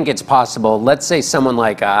do think it's possible, let's say someone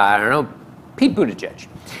like, Pete Buttigieg,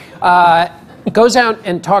 goes out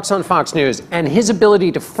and talks on Fox News, and his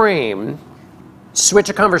ability to switch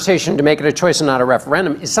a conversation to make it a choice and not a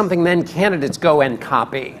referendum is something then candidates go and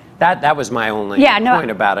copy. That was my only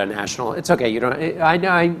point about a national. It's okay. You don't. I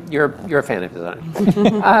know you're a fan of his.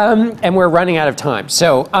 And we're running out of time.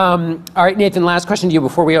 So, all right, Nathan. Last question to you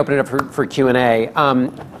before we open it up for Q&A.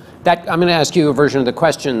 I'm going to ask you a version of the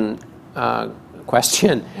question,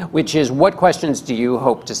 which is, what questions do you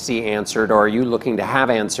hope to see answered, or are you looking to have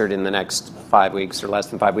answered in the next 5 weeks or less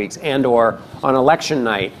than 5 weeks, and/or on election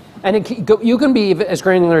night? And you can be as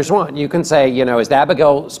granular as you want. You can say, is the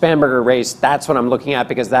Abigail Spanberger race, that's what I'm looking at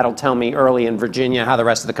because that'll tell me early in Virginia how the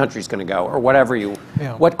rest of the country's going to go, or whatever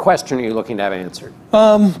what question are you looking to have answered?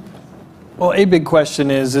 Well, a big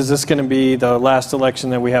question is this going to be the last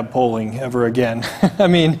election that we have polling ever again? I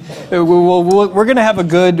mean, we're going to have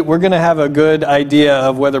a good idea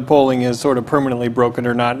of whether polling is sort of permanently broken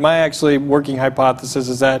or not. My actually working hypothesis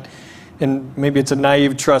is that, and maybe it's a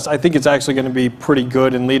naive trust, I think it's actually going to be pretty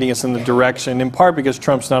good in leading us in the direction, in part because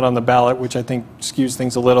Trump's not on the ballot, which I think skews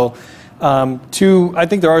things a little. Two, I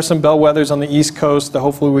think there are some bellwethers on the East Coast that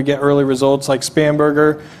hopefully we get early results, like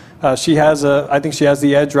Spanberger. I think she has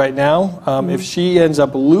the edge right now. If she ends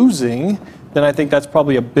up losing, then I think that's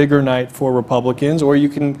probably a bigger night for Republicans. Or you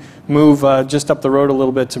can move just up the road a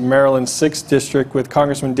little bit to Maryland's 6th district with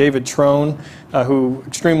Congressman David Trone, who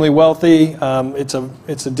extremely wealthy. It's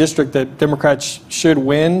a district that Democrats should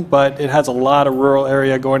win, but it has a lot of rural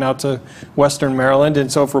area going out to western Maryland.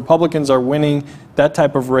 And so if Republicans are winning that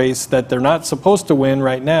type of race that they're not supposed to win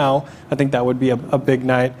right now, I think that would be a big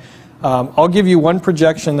night. I'll give you one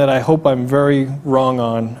projection that I hope I'm very wrong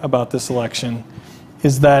on about this election,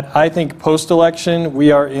 is that I think post-election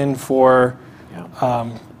we are in for a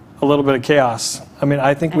little bit of chaos. I mean,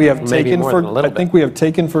 I think we have taken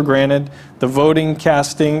for granted the voting,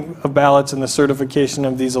 casting of ballots, and the certification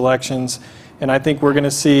of these elections, and I think we're going to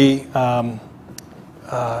see.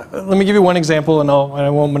 Let me give you one example, and I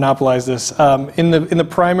won't monopolize this. In the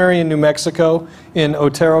primary in New Mexico, in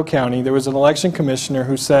Otero County, there was an election commissioner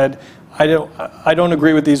who said, I don't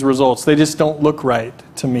agree with these results. They just don't look right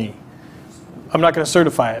to me. I'm not going to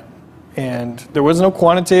certify it. And there was no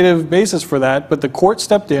quantitative basis for that, but the court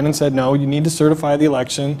stepped in and said, no, you need to certify the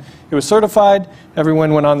election. It was certified.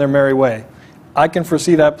 Everyone went on their merry way. I can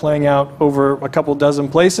foresee that playing out over a couple dozen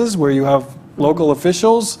places where you have local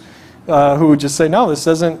officials who would just say, no, this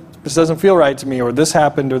doesn't feel right to me, or this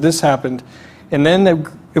happened, and then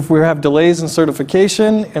if we have delays in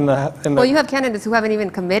certification well, you have candidates who haven't even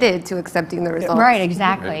committed to accepting the results. Right,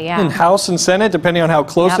 exactly, yeah. in House and Senate, depending on how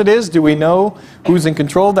close it is, do we know who's in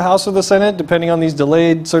control of the House or the Senate, depending on these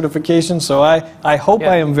delayed certifications? So I hope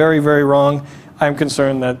I am very, very wrong. I'm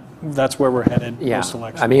concerned that that's where we're headed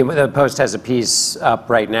post-election. I mean, the Post has a piece up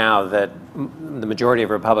right now that the majority of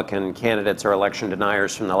Republican candidates are election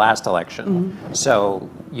deniers from the last election. So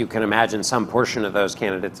you can imagine some portion of those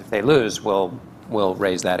candidates, if they lose, will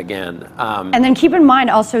raise that again. And then keep in mind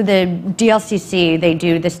also the DLCC, they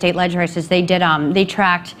do the state legislatures, they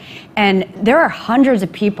tracked, and there are hundreds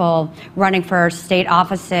of people running for state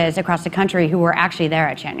offices across the country who were actually there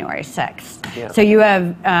at January 6th. Yeah. So you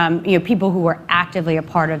have people who were actively a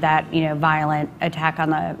part of that violent attack on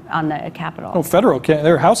the Capitol. Oh,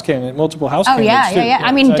 there are House candidates, multiple House candidates too. Yeah.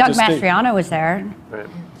 I mean, It's not Doug just state. Mastriano was there. Right.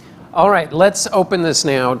 All right, let's open this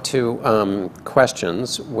now to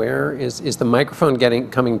questions. Where is the microphone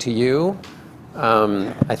coming to you?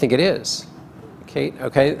 I think it is. Kate,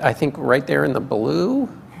 okay, I think right there in the blue.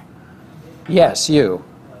 Yes, you.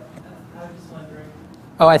 I was just wondering.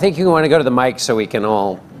 Oh, I think you want to go to the mic so we can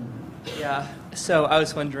all. Yeah, so I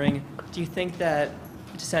was wondering, do you think that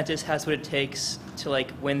DeSantis has what it takes to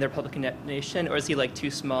win the Republican nomination, or is he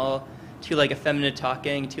too small, too effeminate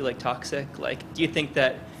talking, too toxic? Do you think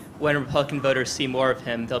that when Republican voters see more of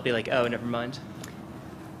him, they'll be oh, never mind?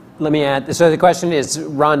 Let me add, so the question is,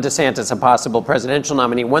 Ron DeSantis, a possible presidential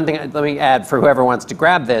nominee. One thing, let me add for whoever wants to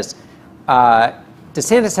grab this,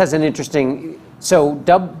 DeSantis has an interesting, so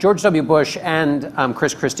George W. Bush and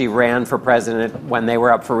Chris Christie ran for president when they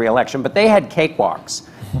were up for re-election, but they had cakewalks.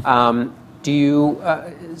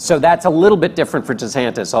 So that's a little bit different for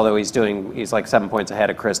DeSantis, although he's 7 points ahead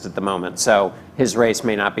of Chris at the moment. So his race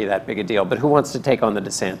may not be that big a deal. But who wants to take on the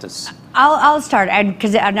DeSantis? I'll start,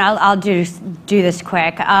 because I'll do this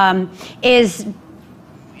quick. Because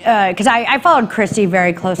I followed Christie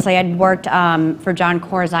very closely. I'd worked for John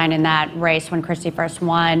Corzine in that race when Christie first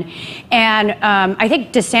won. And I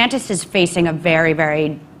think DeSantis is facing a very,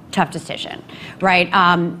 very tough decision, right?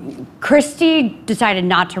 Christie decided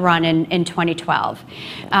not to run in 2012,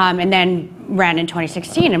 and then ran in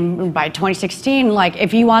 2016. And by 2016,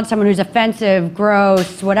 if you want someone who's offensive,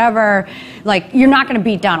 gross, whatever, you're not going to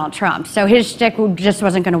beat Donald Trump. So his shtick just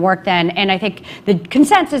wasn't going to work then. And I think the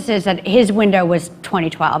consensus is that his window was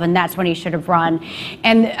 2012, and that's when he should have run.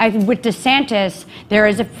 And with DeSantis, there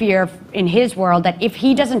is a fear in his world that if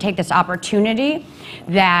he doesn't take this opportunity,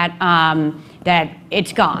 that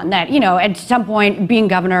it's gone, that, at some point being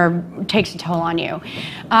governor takes a toll on you.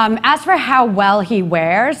 As for how well he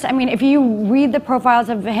wears, I mean, if you read the profiles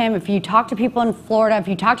of him, if you talk to people in Florida, if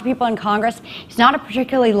you talk to people in Congress, he's not a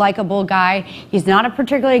particularly likable guy. He's not a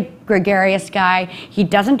particularly gregarious guy. He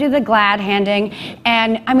doesn't do the glad handing.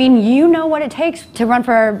 And I mean, you know what it takes to run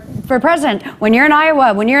for president. When you're in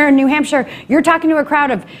Iowa, when you're in New Hampshire, you're talking to a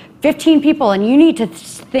crowd of 15 people, and you need to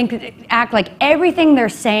act like everything they're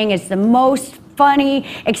saying is the most funny,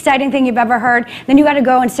 exciting thing you've ever heard. Then you got to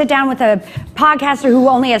go and sit down with a podcaster who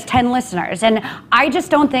only has 10 listeners. And I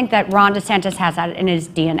just don't think that Ron DeSantis has that in his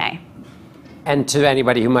DNA. And to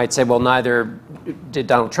anybody who might say, well, neither did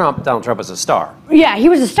Donald Trump. Donald Trump was a star. Yeah, he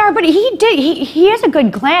was a star, but he is a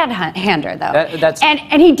good glad hander, though.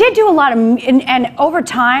 And he did do a lot of, and over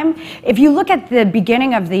time, if you look at the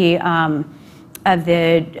beginning of the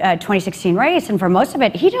 2016 race, and for most of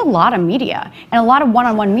it, he did a lot of media and a lot of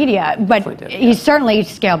one-on-one media, but he certainly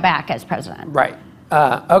scaled back as president. Right.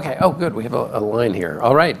 Okay. Oh, good. We have a line here.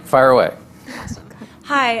 All right. Fire away.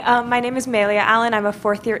 Hi. My name is Malia Allen. I'm a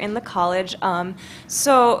fourth year in the college.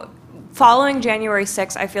 So following January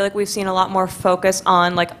 6th, I feel like we've seen a lot more focus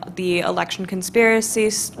on the election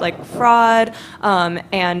conspiracies, fraud,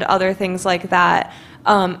 and other things like that.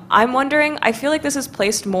 I'm wondering, I feel like this has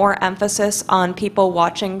placed more emphasis on people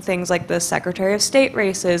watching things like the Secretary of State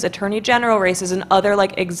races, Attorney General races, and other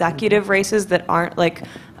executive races that aren't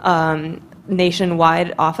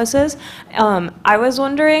nationwide offices. I was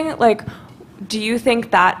wondering, do you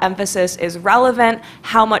think that emphasis is relevant?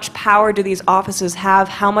 How much power do these offices have?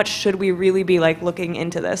 How much should we really be looking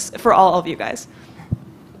into this for all of you guys?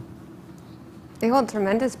 They hold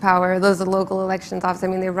tremendous power, those local elections offices. I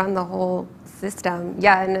mean, they run the whole system.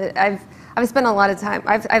 Yeah, and I've spent a lot of time.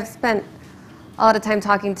 I've spent a lot of time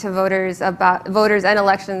talking to voters and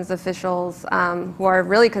elections officials who are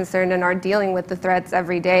really concerned and are dealing with the threats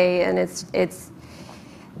every day. And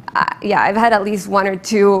yeah, I've had at least one or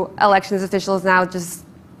two elections officials now just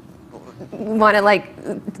want to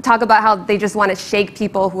like talk about how they just want to shake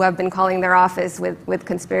people who have been calling their office with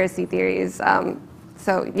conspiracy theories.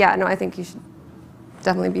 So yeah, no, I think you should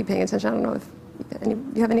definitely be paying attention. I don't know if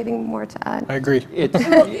you have anything more to add. I agree.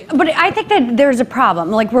 But I think that there's a problem.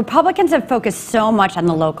 Like, Republicans have focused so much on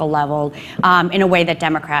the local level in a way that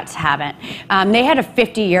Democrats haven't. They had a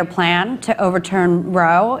 50-year plan to overturn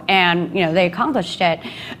Roe, and they accomplished it.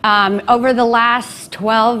 Over the last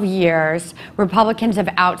 12 years, Republicans have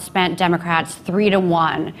outspent Democrats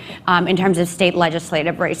 3-1 in terms of state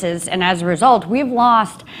legislative races, and as a result, we've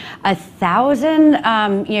lost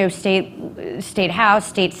 1,000 state House,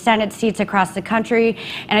 state Senate seats across the country,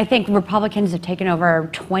 and I think Republicans have taken over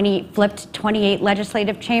flipped 28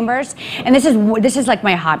 legislative chambers, and this is like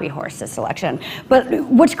my hobby horse this election. But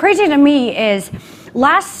what's crazy to me is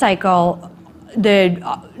last cycle,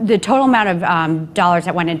 the total amount of dollars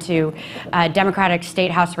that went into Democratic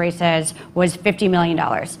state House races was $50 million.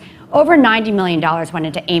 Over $90 million went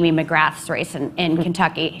into Amy McGrath's race in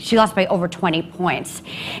Kentucky. She lost by over 20 points.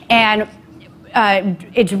 And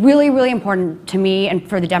it's really, really important to me and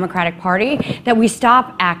for the Democratic Party that we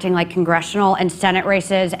stop acting like congressional and Senate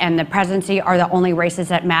races and the presidency are the only races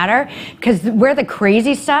that matter. Because where the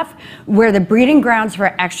crazy stuff, where the breeding grounds for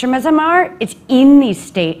extremism are, it's in these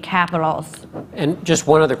state capitals. And just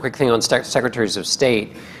one other quick thing on secretaries of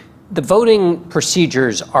state. The voting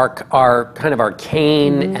procedures are kind of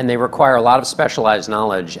arcane, and they require a lot of specialized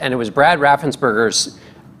knowledge. And it was Brad Raffensperger's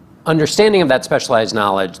understanding of that specialized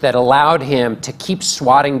knowledge that allowed him to keep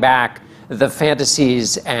swatting back the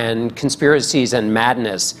fantasies and conspiracies and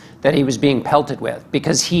madness that he was being pelted with,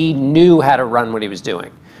 because he knew how to run what he was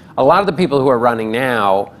doing. A lot of the people who are running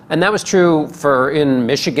now, and that was true in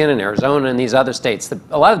Michigan and Arizona and these other states,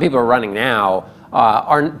 a lot of the people who are running now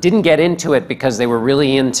didn't get into it because they were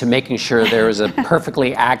really into making sure there was a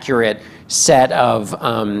perfectly accurate set of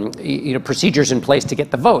procedures in place to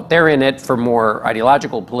get the vote. They're in it for more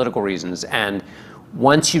ideological, political reasons. And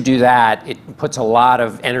once you do that, it puts a lot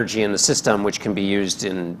of energy in the system, which can be used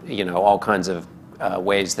in all kinds of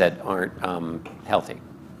ways that aren't healthy.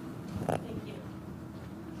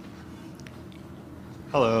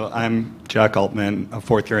 Hello, I'm Jack Altman, a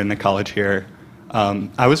fourth year in the college here.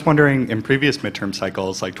 I was wondering, in previous midterm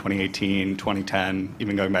cycles like 2018, 2010,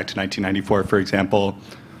 even going back to 1994, for example,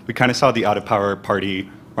 we kind of saw the out-of-power party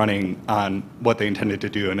running on what they intended to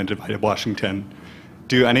do in a divided Washington.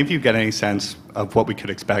 Do any of you get any sense of what we could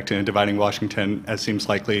expect in a dividing Washington, as seems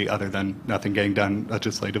likely, other than nothing getting done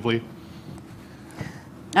legislatively?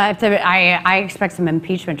 I expect some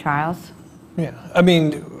impeachment trials. Yeah, I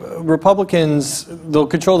mean, Republicans, they'll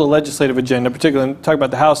control the legislative agenda, particularly talk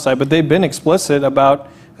about the House side, but they've been explicit about,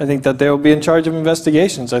 I think, that they will be in charge of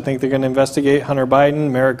investigations. I think they're going to investigate Hunter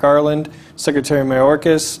Biden, Merrick Garland, Secretary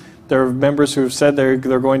Mayorkas. There are members who have said they're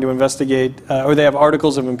going to investigate, or they have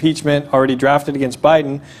articles of impeachment already drafted against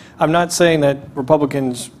Biden. I'm not saying that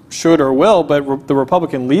Republicans should or will, but the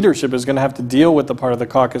Republican leadership is going to have to deal with the part of the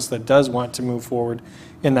caucus that does want to move forward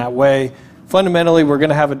in that way. Fundamentally, we're going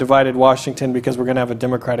to have a divided Washington because we're going to have a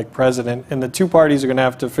Democratic president, and the two parties are going to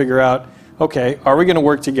have to figure out, okay, are we going to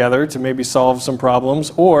work together to maybe solve some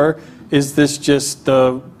problems, or is this just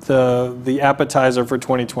the appetizer for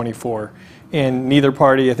 2024? And neither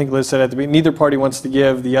party, I think Liz said at the beginning, neither party wants to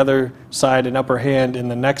give the other side an upper hand in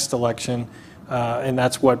the next election, and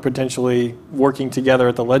that's what potentially working together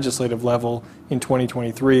at the legislative level in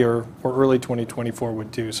 2023 or early 2024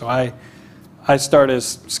 would do. So I start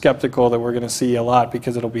as skeptical that we're going to see a lot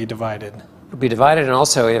because it'll be divided. It'll be divided, and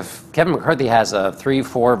also if Kevin McCarthy has a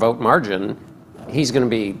 3-4 vote margin, it's going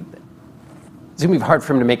to be hard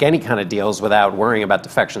for him to make any kind of deals without worrying about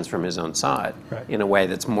defections from his own side, right, in a way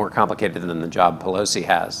that's more complicated than the job Pelosi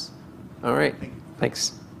has. All right,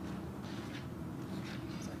 thanks.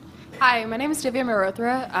 Hi, my name is Divya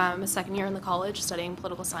Mehrotra. I'm a second year in the college studying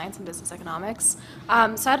political science and business economics. So I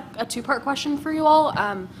had a two-part question for you all.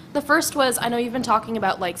 The first was, I know you've been talking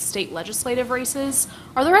about like state legislative races.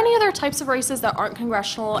 Are there any other types of races that aren't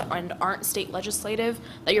congressional and aren't state legislative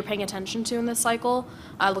that you're paying attention to in this cycle?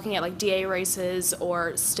 Looking at like DA races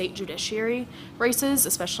or state judiciary races,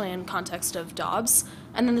 especially in context of Dobbs.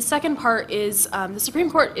 And then the second part is the Supreme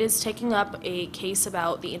Court is taking up a case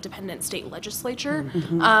about the independent state legislature.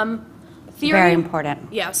 Mm-hmm. Very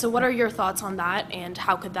important. Yeah, so what are your thoughts on that, and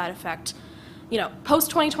how could that affect,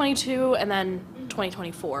 post-2022 and then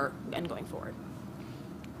 2024 and going forward?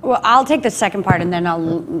 Well, I'll take the second part, and then I'll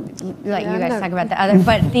let you guys talk about the other.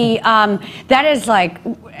 But that is like,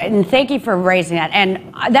 and thank you for raising that.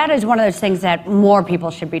 And that is one of those things that more people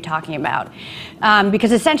should be talking about,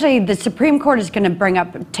 because essentially the Supreme Court is going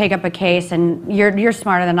to take up a case, and you're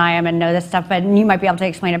smarter than I am and know this stuff, but you might be able to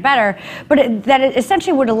explain it better. But that it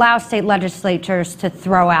essentially would allow state legislatures to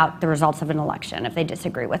throw out the results of an election if they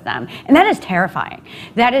disagree with them, and that is terrifying.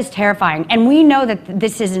 That is terrifying, and we know that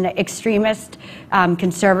this is an extremist,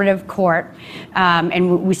 conservative court,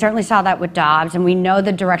 and we certainly saw that with Dobbs, and we know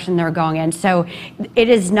the direction they're going in. So it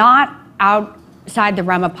is not outside the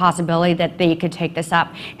realm of possibility that they could take this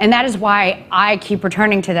up. And that is why I keep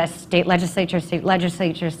returning to this: state legislatures, state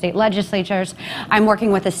legislatures, state legislatures. I'm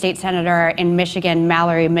working with a state senator in Michigan,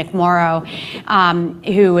 Mallory McMorrow,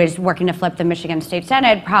 who is working to flip the Michigan State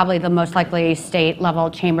Senate, probably the most likely state level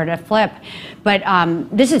chamber to flip. But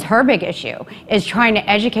this is her big issue, is trying to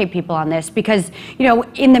educate people on this, because, you know,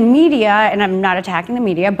 in the media, and I'm not attacking the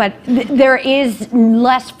media, but there is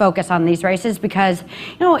less focus on these races because,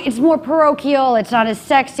 you know, it's more parochial, it's not as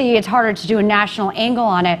sexy, it's harder to do a national angle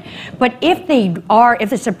on it. But if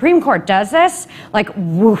the Supreme Court does this, like,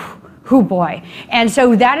 woof. Hoo boy. And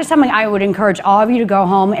so that is something I would encourage all of you to go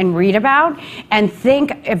home and read about and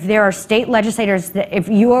think if there are state legislators that, if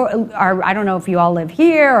you are, I don't know if you all live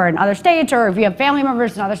here or in other states, or if you have family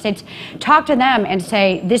members in other states, talk to them and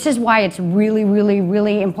say, this is why it's really, really,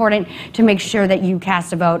 really important to make sure that you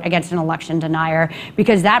cast a vote against an election denier,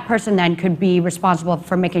 because that person then could be responsible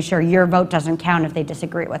for making sure your vote doesn't count if they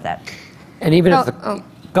disagree with it. And even if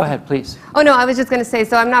Go ahead, please. Oh, no, I was just going to say,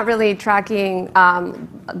 so I'm not really tracking, I'm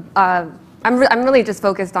really just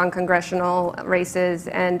focused on congressional races,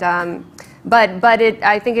 and I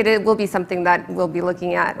think it will be something that we'll be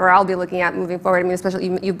looking at, or I'll be looking at moving forward. I mean,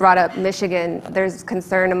 especially you brought up Michigan. There's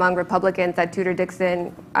concern among Republicans that Tudor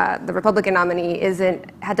Dixon, the Republican nominee,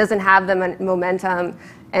 doesn't have the momentum,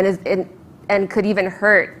 and could even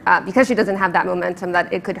hurt, because she doesn't have that momentum,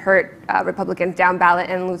 that it could hurt Republicans down ballot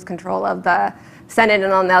and lose control of the Senate.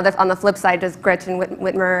 And on the flip side, does Gretchen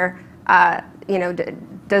Whitmer,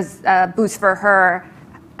 does boost for her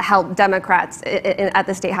help Democrats at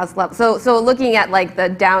the state house level? So looking at like the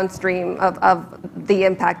downstream of the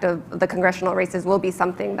impact of the congressional races will be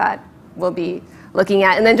something that we'll be looking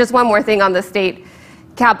at. And then just one more thing on the state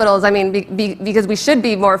capitals. I mean, because we should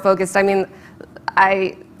be more focused. I mean,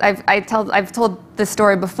 I've told this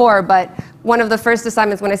story before, but one of the first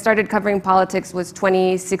assignments when I started covering politics was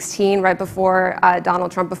 2016, right before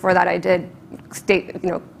Donald Trump. Before that, I did state,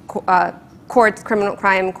 courts, criminal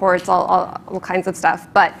crime courts, all kinds of stuff.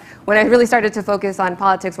 But when I really started to focus on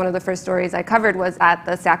politics, one of the first stories I covered was at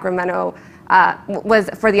the Sacramento, was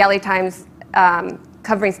for the LA Times,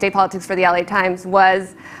 covering state politics for the LA Times,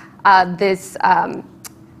 was these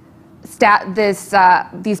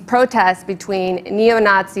protests between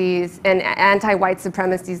neo-Nazis and anti-white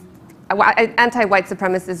supremacist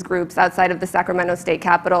groups outside of the Sacramento State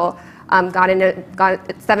Capitol.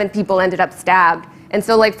 7 people ended up stabbed. And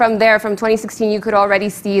so, like, from there, from 2016, you could already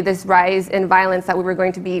see this rise in violence that we were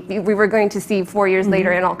going to see 4 years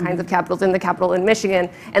later in all kinds of capitals, in the Capitol in Michigan,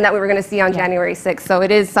 and that we were going to see on January 6th. So it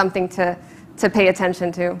is something to pay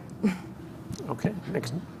attention to. Okay,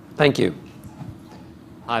 next. Thank you.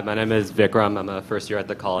 Hi, my name is Vikram. I'm a first year at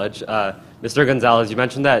the college. Mr. Gonzales, you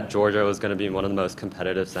mentioned that Georgia was going to be one of the most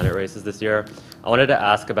competitive Senate races this year. I wanted to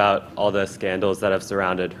ask about all the scandals that have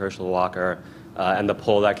surrounded Herschel Walker and the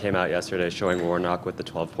poll that came out yesterday showing Warnock with the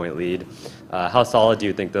 12-point lead. How solid do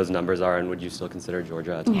you think those numbers are, and would you still consider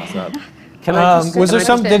Georgia a toss-up?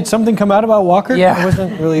 Did something come out about Walker? Yeah. I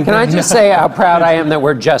wasn't really. Can I just say how proud I am that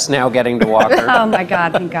we're just now getting to Walker? Oh my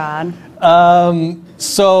God, thank God.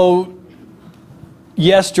 So,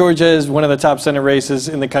 yes, Georgia is one of the top Senate races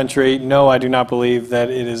in the country. No, I do not believe that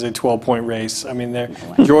it is a 12-point race. I mean,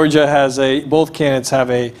 Georgia has both candidates have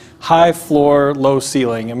a high floor, low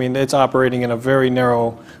ceiling. I mean, it's operating in a very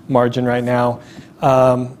narrow margin right now.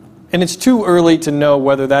 And it's too early to know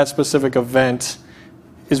whether that specific event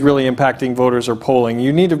is really impacting voters or polling.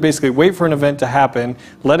 You need to basically wait for an event to happen,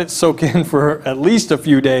 let it soak in for at least a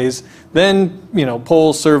few days, then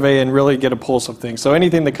poll, survey, and really get a pulse of things. So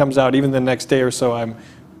anything that comes out, even the next day or so, I'm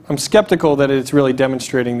skeptical that it's really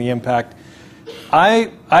demonstrating the impact.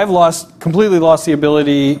 I've completely lost the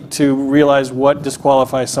ability to realize what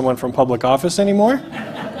disqualifies someone from public office anymore,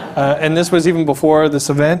 and this was even before this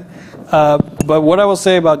event. But what I will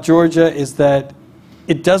say about Georgia is that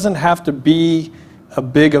it doesn't have to be a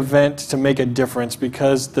big event to make a difference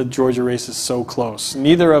because the Georgia race is so close.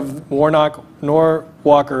 Neither of Warnock nor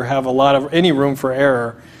Walker have any room for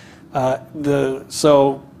error.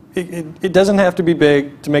 So it doesn't have to be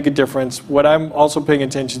big to make a difference. What I'm also paying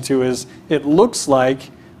attention to is it looks like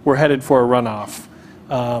we're headed for a runoff.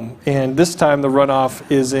 And this time the runoff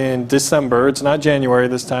is in December. It's not January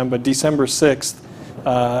this time, but December 6th.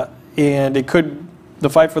 And it could, the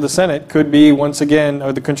fight for the Senate could be once again,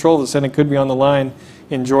 or the control of the Senate could be on the line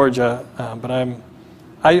in Georgia. But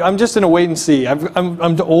I'm just in a wait and see.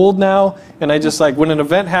 I'm old now, and I just like, when an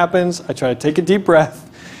event happens, I try to take a deep breath.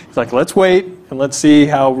 It's like, let's wait and let's see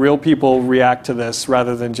how real people react to this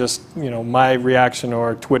rather than just, my reaction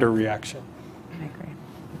or Twitter reaction. I agree.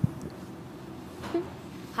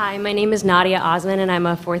 Hi, my name is Nadia Osman, and I'm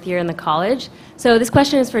a fourth year in the college. So this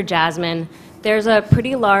question is for Jazmine. There's a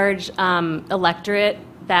pretty large electorate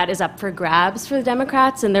that is up for grabs for the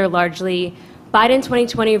Democrats, and they're largely Biden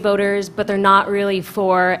 2020 voters, but they're not really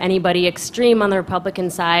for anybody extreme on the Republican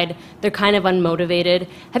side. They're kind of unmotivated.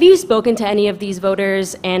 Have you spoken to any of these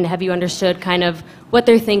voters, and have you understood kind of what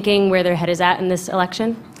they're thinking, where their head is at in this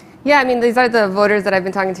election? Yeah, I mean, these are the voters that I've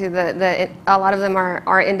been talking to. A lot of them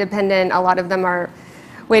are independent. A lot of them are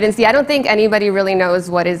wait and see. I don't think anybody really knows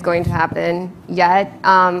what is going to happen yet.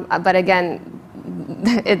 But again,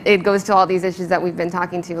 it goes to all these issues that we've been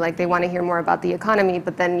talking to. Like, they want to hear more about the economy,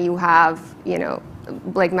 but then you have,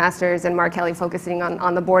 Blake Masters and Mark Kelly focusing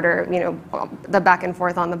on the border, the back and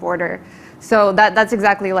forth on the border. So that's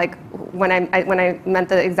exactly like when I meant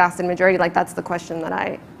the exhausted majority. Like, that's the question that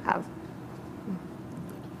I have.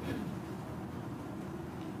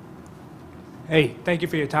 Hey, thank you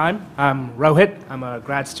for your time. I'm Rohit. I'm a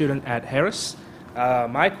grad student at Harris.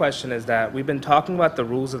 My question is that we've been talking about the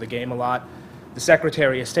rules of the game a lot. The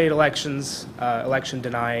Secretary of State elections, election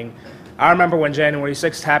denying. I remember when January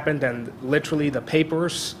 6th happened and literally the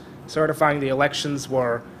papers certifying the elections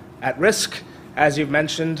were at risk. As you've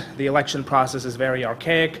mentioned, the election process is very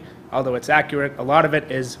archaic, although it's accurate. A lot of it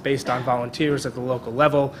is based on volunteers at the local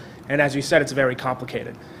level, and as you said, it's very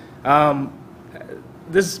complicated.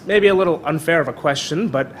 This may be a little unfair of a question,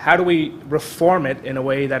 but how do we reform it in a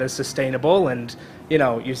way that is sustainable? And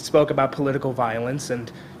you spoke about political violence,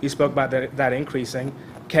 and you spoke about that increasing.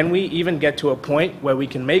 Can we even get to a point where we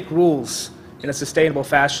can make rules in a sustainable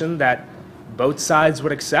fashion that both sides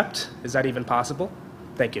would accept? Is that even possible?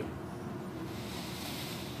 Thank you.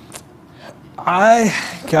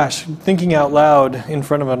 Gosh, thinking out loud in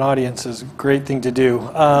front of an audience is a great thing to do.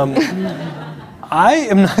 I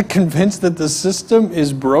am not convinced that the system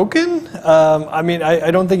is broken. I mean,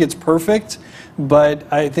 I don't think it's perfect,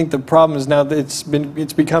 but I think the problem is now that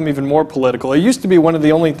it's become even more political. It used to be one of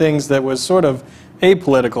the only things that was sort of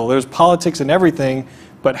apolitical. There's politics in everything,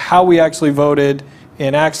 but how we actually voted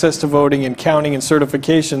and access to voting and counting and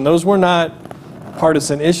certification, those were not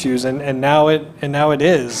partisan issues, and now it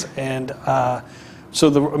is. And so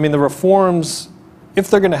the reforms, if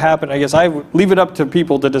they're going to happen, I guess I would leave it up to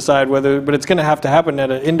people to decide whether, but it's going to have to happen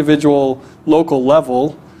at an individual local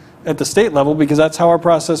level, at the state level, because that's how our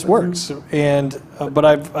process works. And but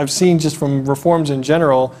I've seen just from reforms in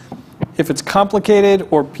general, if it's complicated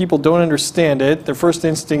or people don't understand it, their first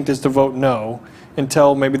instinct is to vote no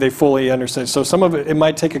until maybe they fully understand. So some of it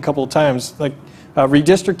might take a couple of times, like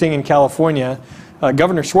redistricting in California.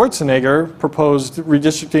 Governor Schwarzenegger proposed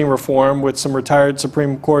redistricting reform with some retired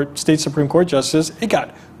state Supreme Court justices. It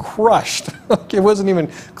got crushed. It wasn't even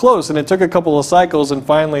close, and it took a couple of cycles, and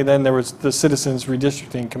finally then there was the Citizens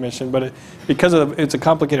Redistricting Commission. But because it's a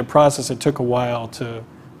complicated process, it took a while to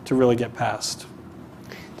really get passed.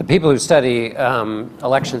 The people who study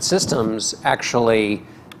election systems actually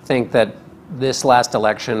think that this last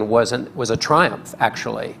election was a triumph,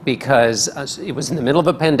 actually, because it was in the middle of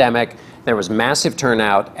a pandemic, there was massive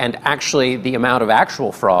turnout, and actually the amount of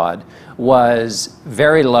actual fraud was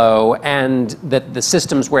very low, and that the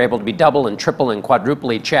systems were able to be double and triple and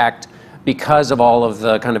quadruply checked because of all of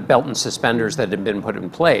the kind of belt and suspenders that had been put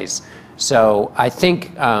in place. So I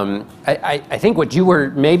think I think what you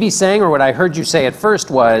were maybe saying, or what I heard you say at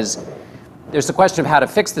first, was there's the question of how to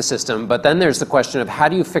fix the system, but then there's the question of how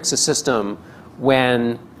do you fix a system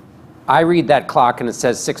when I read that clock and it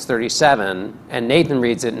says 6:37, and Nathan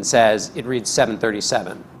reads it and says it reads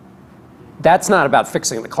 7:37. That's not about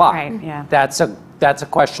fixing the clock. Right, yeah. That's a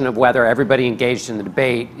question of whether everybody engaged in the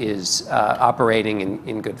debate is operating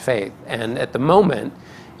in good faith. And at the moment,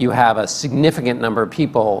 you have a significant number of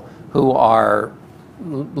people who are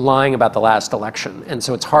lying about the last election. And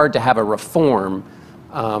so it's hard to have a reform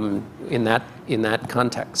in that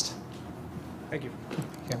context. Thank you.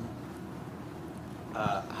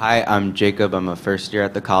 Hi, I'm Jacob. I'm a first year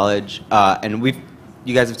at the college, and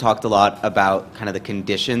you guys have talked a lot about kind of the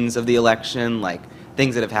conditions of the election, like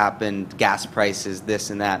things that have happened, gas prices, this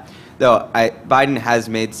and that. Though Biden has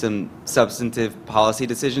made some substantive policy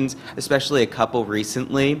decisions, especially a couple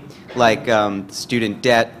recently, like student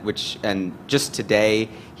debt, and just today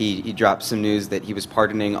he dropped some news that he was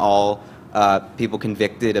pardoning all people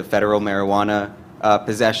convicted of federal marijuana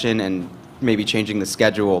possession and maybe changing the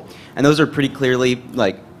schedule. And those are pretty clearly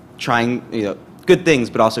like trying, good things,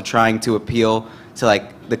 but also trying to appeal to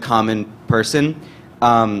like the common person.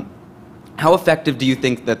 How effective do you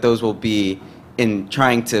think that those will be in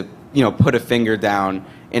trying to, put a finger down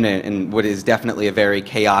in what is definitely a very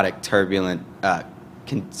chaotic, turbulent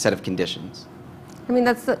set of conditions? I mean,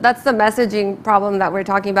 that's the messaging problem that we're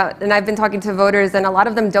talking about. And I've been talking to voters, and a lot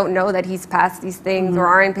of them don't know that he's passed these things or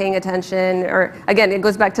aren't paying attention. Or again, it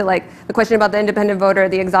goes back to like the question about the independent voter,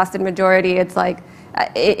 the exhausted majority. It's like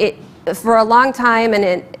for a long time,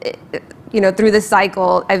 and through this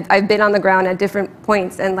cycle, I've been on the ground at different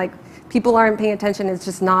points, and like people aren't paying attention. It's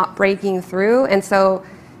just not breaking through. And so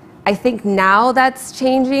I think now that's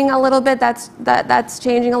changing a little bit. That's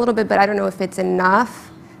changing a little bit, but I don't know if it's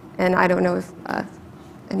enough. And I don't know if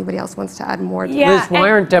anybody else wants to add more to Liz, why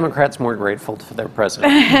aren't Democrats more grateful for their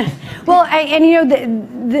president? Well,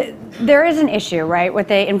 there is an issue, right, with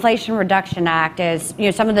the Inflation Reduction Act is,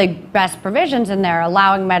 some of the best provisions in there,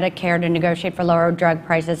 allowing Medicare to negotiate for lower drug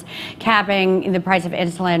prices, capping the price of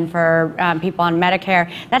insulin for people on Medicare.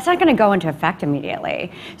 That's not going to go into effect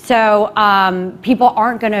immediately. So people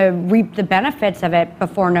aren't going to reap the benefits of it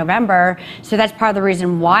before November. So that's part of the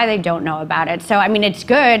reason why they don't know about it. So, I mean, it's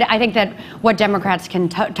good. I think that what Democrats can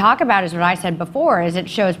talk about is what I said before, is it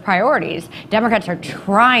shows priorities. Democrats are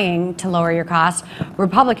trying to lower your costs.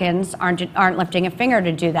 Republicans aren't lifting a finger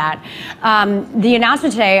to do that. The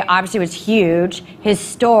announcement today obviously was huge,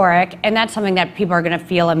 historic, and that's something that people are going to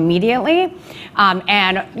feel immediately,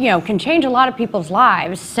 and can change a lot of people's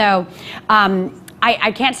lives. So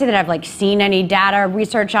I can't say that I've seen any data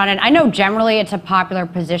research on it. I know generally it's a popular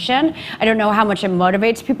position. I don't know how much it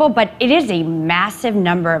motivates people, but it is a massive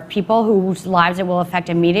number of people whose lives it will affect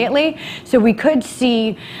immediately. So we could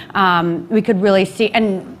see, we could really see,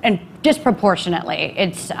 and disproportionately,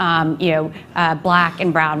 it's black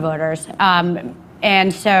and brown voters,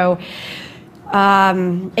 and so.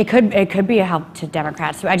 It could be a help to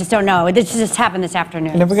Democrats. I just don't know. This just happened this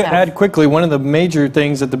afternoon. And if we could add quickly, one of the major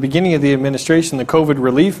things at the beginning of the administration, the COVID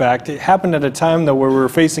Relief Act, it happened at a time though where we were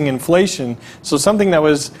facing inflation. So something that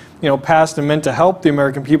was passed and meant to help the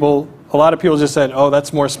American people, a lot of people just said, oh,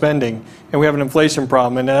 that's more spending, and we have an inflation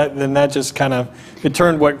problem, and then that just kind of, it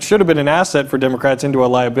turned what should have been an asset for Democrats into a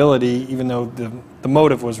liability, even though the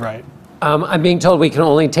motive was right. I'm being told we can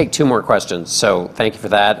only take 2 more questions, so thank you for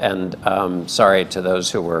that, and sorry to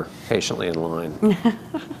those who were patiently in line.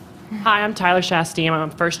 Hi, I'm Tyler Shasteen. I'm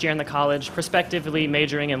a first year in the college, prospectively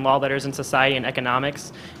majoring in law, letters, and society and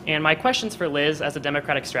economics. And my question's for Liz. As a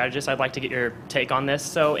Democratic strategist, I'd like to get your take on this.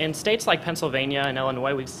 So in states like Pennsylvania and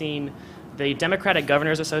Illinois, we've seen the Democratic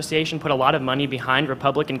Governors Association put a lot of money behind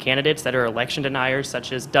Republican candidates that are election deniers,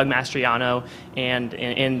 such as Doug Mastriano and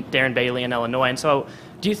Darren Bailey in Illinois. And so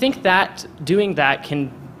do you think that doing that can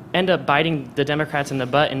end up biting the Democrats in the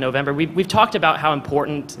butt in November? We've talked about how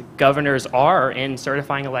important governors are in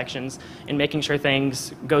certifying elections and making sure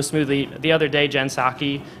things go smoothly. The other day, Jen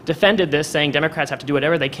Psaki defended this, saying Democrats have to do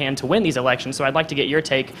whatever they can to win these elections. So I'd like to get your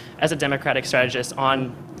take as a Democratic strategist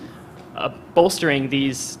on bolstering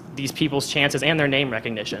these people's chances and their name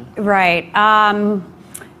recognition. Right.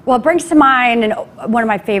 Well, it brings to mind, and one of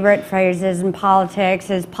my favorite phrases in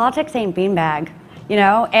politics is, politics ain't beanbag.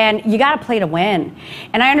 And you got to play to win.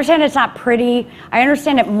 And I understand it's not pretty. I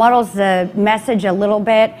understand it muddles the message a little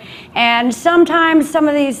bit. And sometimes some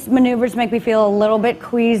of these maneuvers make me feel a little bit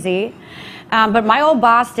queasy. But my old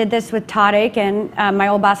boss did this with Todd Akin. My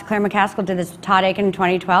old boss, Claire McCaskill, did this with Todd Akin in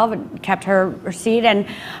 2012 and kept her seat. And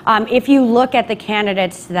if you look at the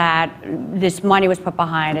candidates that this money was put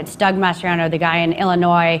behind, it's Doug Mastriano, the guy in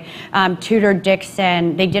Illinois, Tudor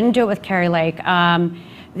Dixon. They didn't do it with Kari Lake.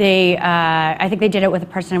 I think they did it with a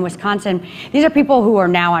person in Wisconsin. These are people who are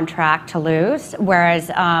now on track to lose, whereas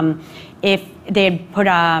if they had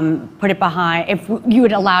put it behind, if you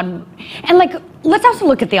had allowed, and let's also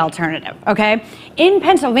look at the alternative, okay? In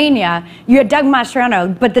Pennsylvania, you had Doug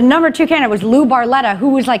Mastriano, but the #2 candidate was Lou Barletta, who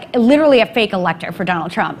was literally a fake elector for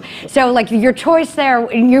Donald Trump. So your choice there,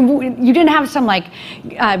 you didn't have some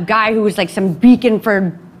guy who was some beacon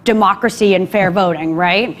for democracy and fair voting,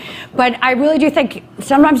 right? But I really do think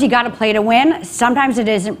sometimes you got to play to win. Sometimes it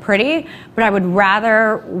isn't pretty, but I would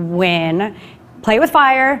rather win, play with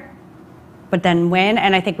fire, but then win,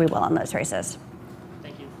 and I think we will in those races.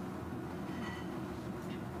 Thank you.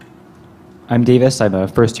 I'm Davis. I'm a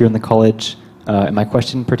first year in the college. And my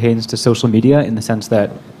question pertains to social media in the sense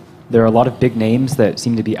that there are a lot of big names that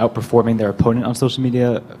seem to be outperforming their opponent on social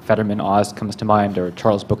media. Fetterman Oz comes to mind, or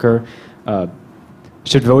Charles Booker.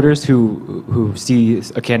 Should voters who see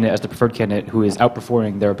a candidate as the preferred candidate who is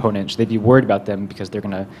outperforming their opponent, should they be worried about them because they're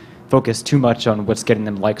going to focus too much on what's getting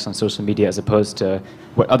them likes on social media as opposed to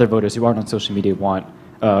what other voters who aren't on social media want?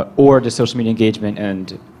 Or does social media engagement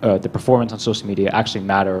and the performance on social media actually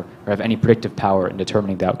matter or have any predictive power in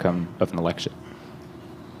determining the outcome of an election?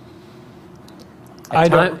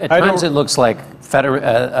 At times it looks like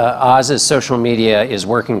Oz's social media is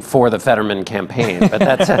working for the Fetterman campaign, but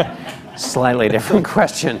that's a slightly different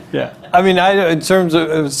question. Yeah, I mean, in terms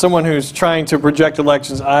of someone who's trying to project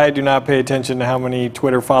elections, I do not pay attention to how many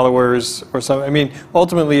Twitter followers or something. I mean,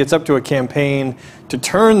 ultimately, it's up to a campaign to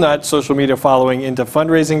turn that social media following into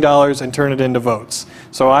fundraising dollars and turn it into votes.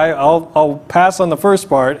 So I'll pass on the first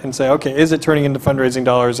part and say, okay, is it turning into fundraising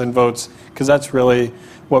dollars and votes? Because that's really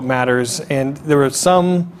what matters. And there are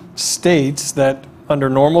some states that, under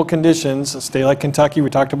normal conditions, a state like Kentucky, we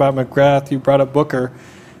talked about McGrath, you brought up Booker,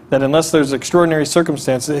 that unless there's extraordinary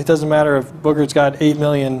circumstances, it doesn't matter if Booker's got 8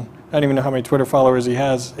 million, I don't even know how many Twitter followers he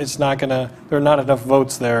has, it's not gonna, there are not enough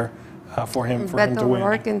votes there for him to win. Beto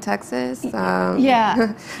O'Rourke in Texas.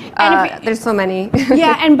 Yeah. There's so many.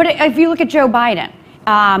 Yeah, but if you look at Joe Biden,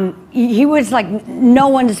 he was like no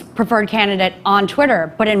one's preferred candidate on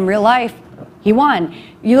Twitter, but in real life, he won.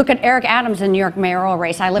 You look at Eric Adams in the New York mayoral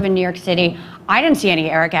race. I live in New York City. I didn't see any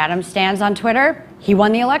Eric Adams stands on Twitter. He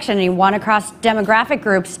won the election, and he won across demographic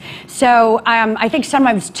groups. So I think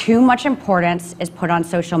sometimes too much importance is put on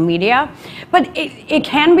social media. But it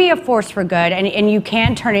can be a force for good, and you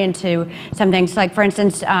can turn it into some things. Like, for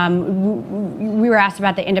instance, we were asked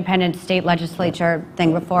about the independent state legislature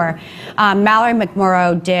thing before. Mallory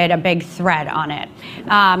McMorrow did a big thread on it.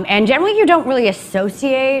 And generally, you don't really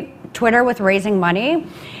associate Twitter with raising money.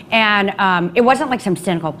 And it wasn't like some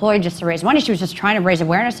cynical ploy just to raise money. She was just trying to raise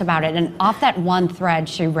awareness about it. And off that one thread,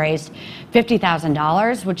 she raised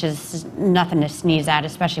 $50,000, which is nothing to sneeze at,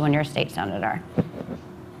 especially when you're a state senator.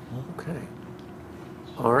 Okay.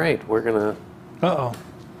 All right, we're going to... Uh-oh.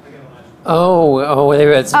 Oh,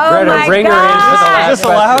 it's Greta Ringer in for the last. Is this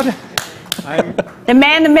allowed? The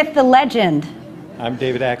man, the myth, the legend. I'm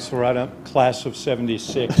David Axelrod, class of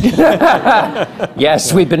 '76.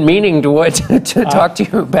 Yes, we've been meaning to talk to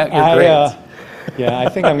you about your grades. Yeah, I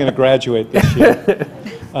think I'm going to graduate this year.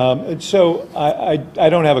 So I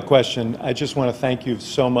don't have a question. I just want to thank you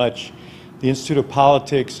so much. The Institute of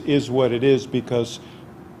Politics is what it is because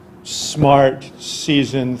smart,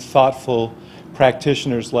 seasoned, thoughtful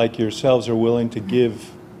practitioners like yourselves are willing to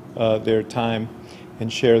give their time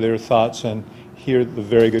and share their thoughts and hear the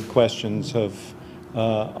very good questions of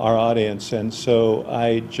our audience. And so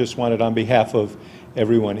I just wanted, on behalf of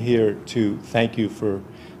everyone here, to thank you for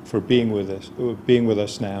being with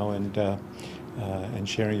us now and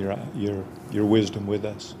sharing your wisdom with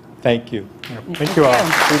us. Thank you. Thank you all.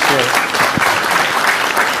 Appreciate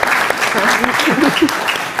it.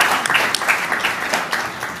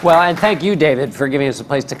 Well, and thank you, David, for giving us a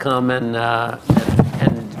place to come and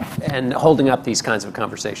holding up these kinds of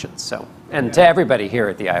conversations. So, and to everybody here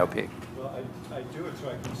at the IOP. Well, I do it so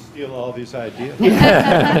I can steal all these ideas.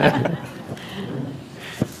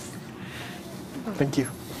 Thank you.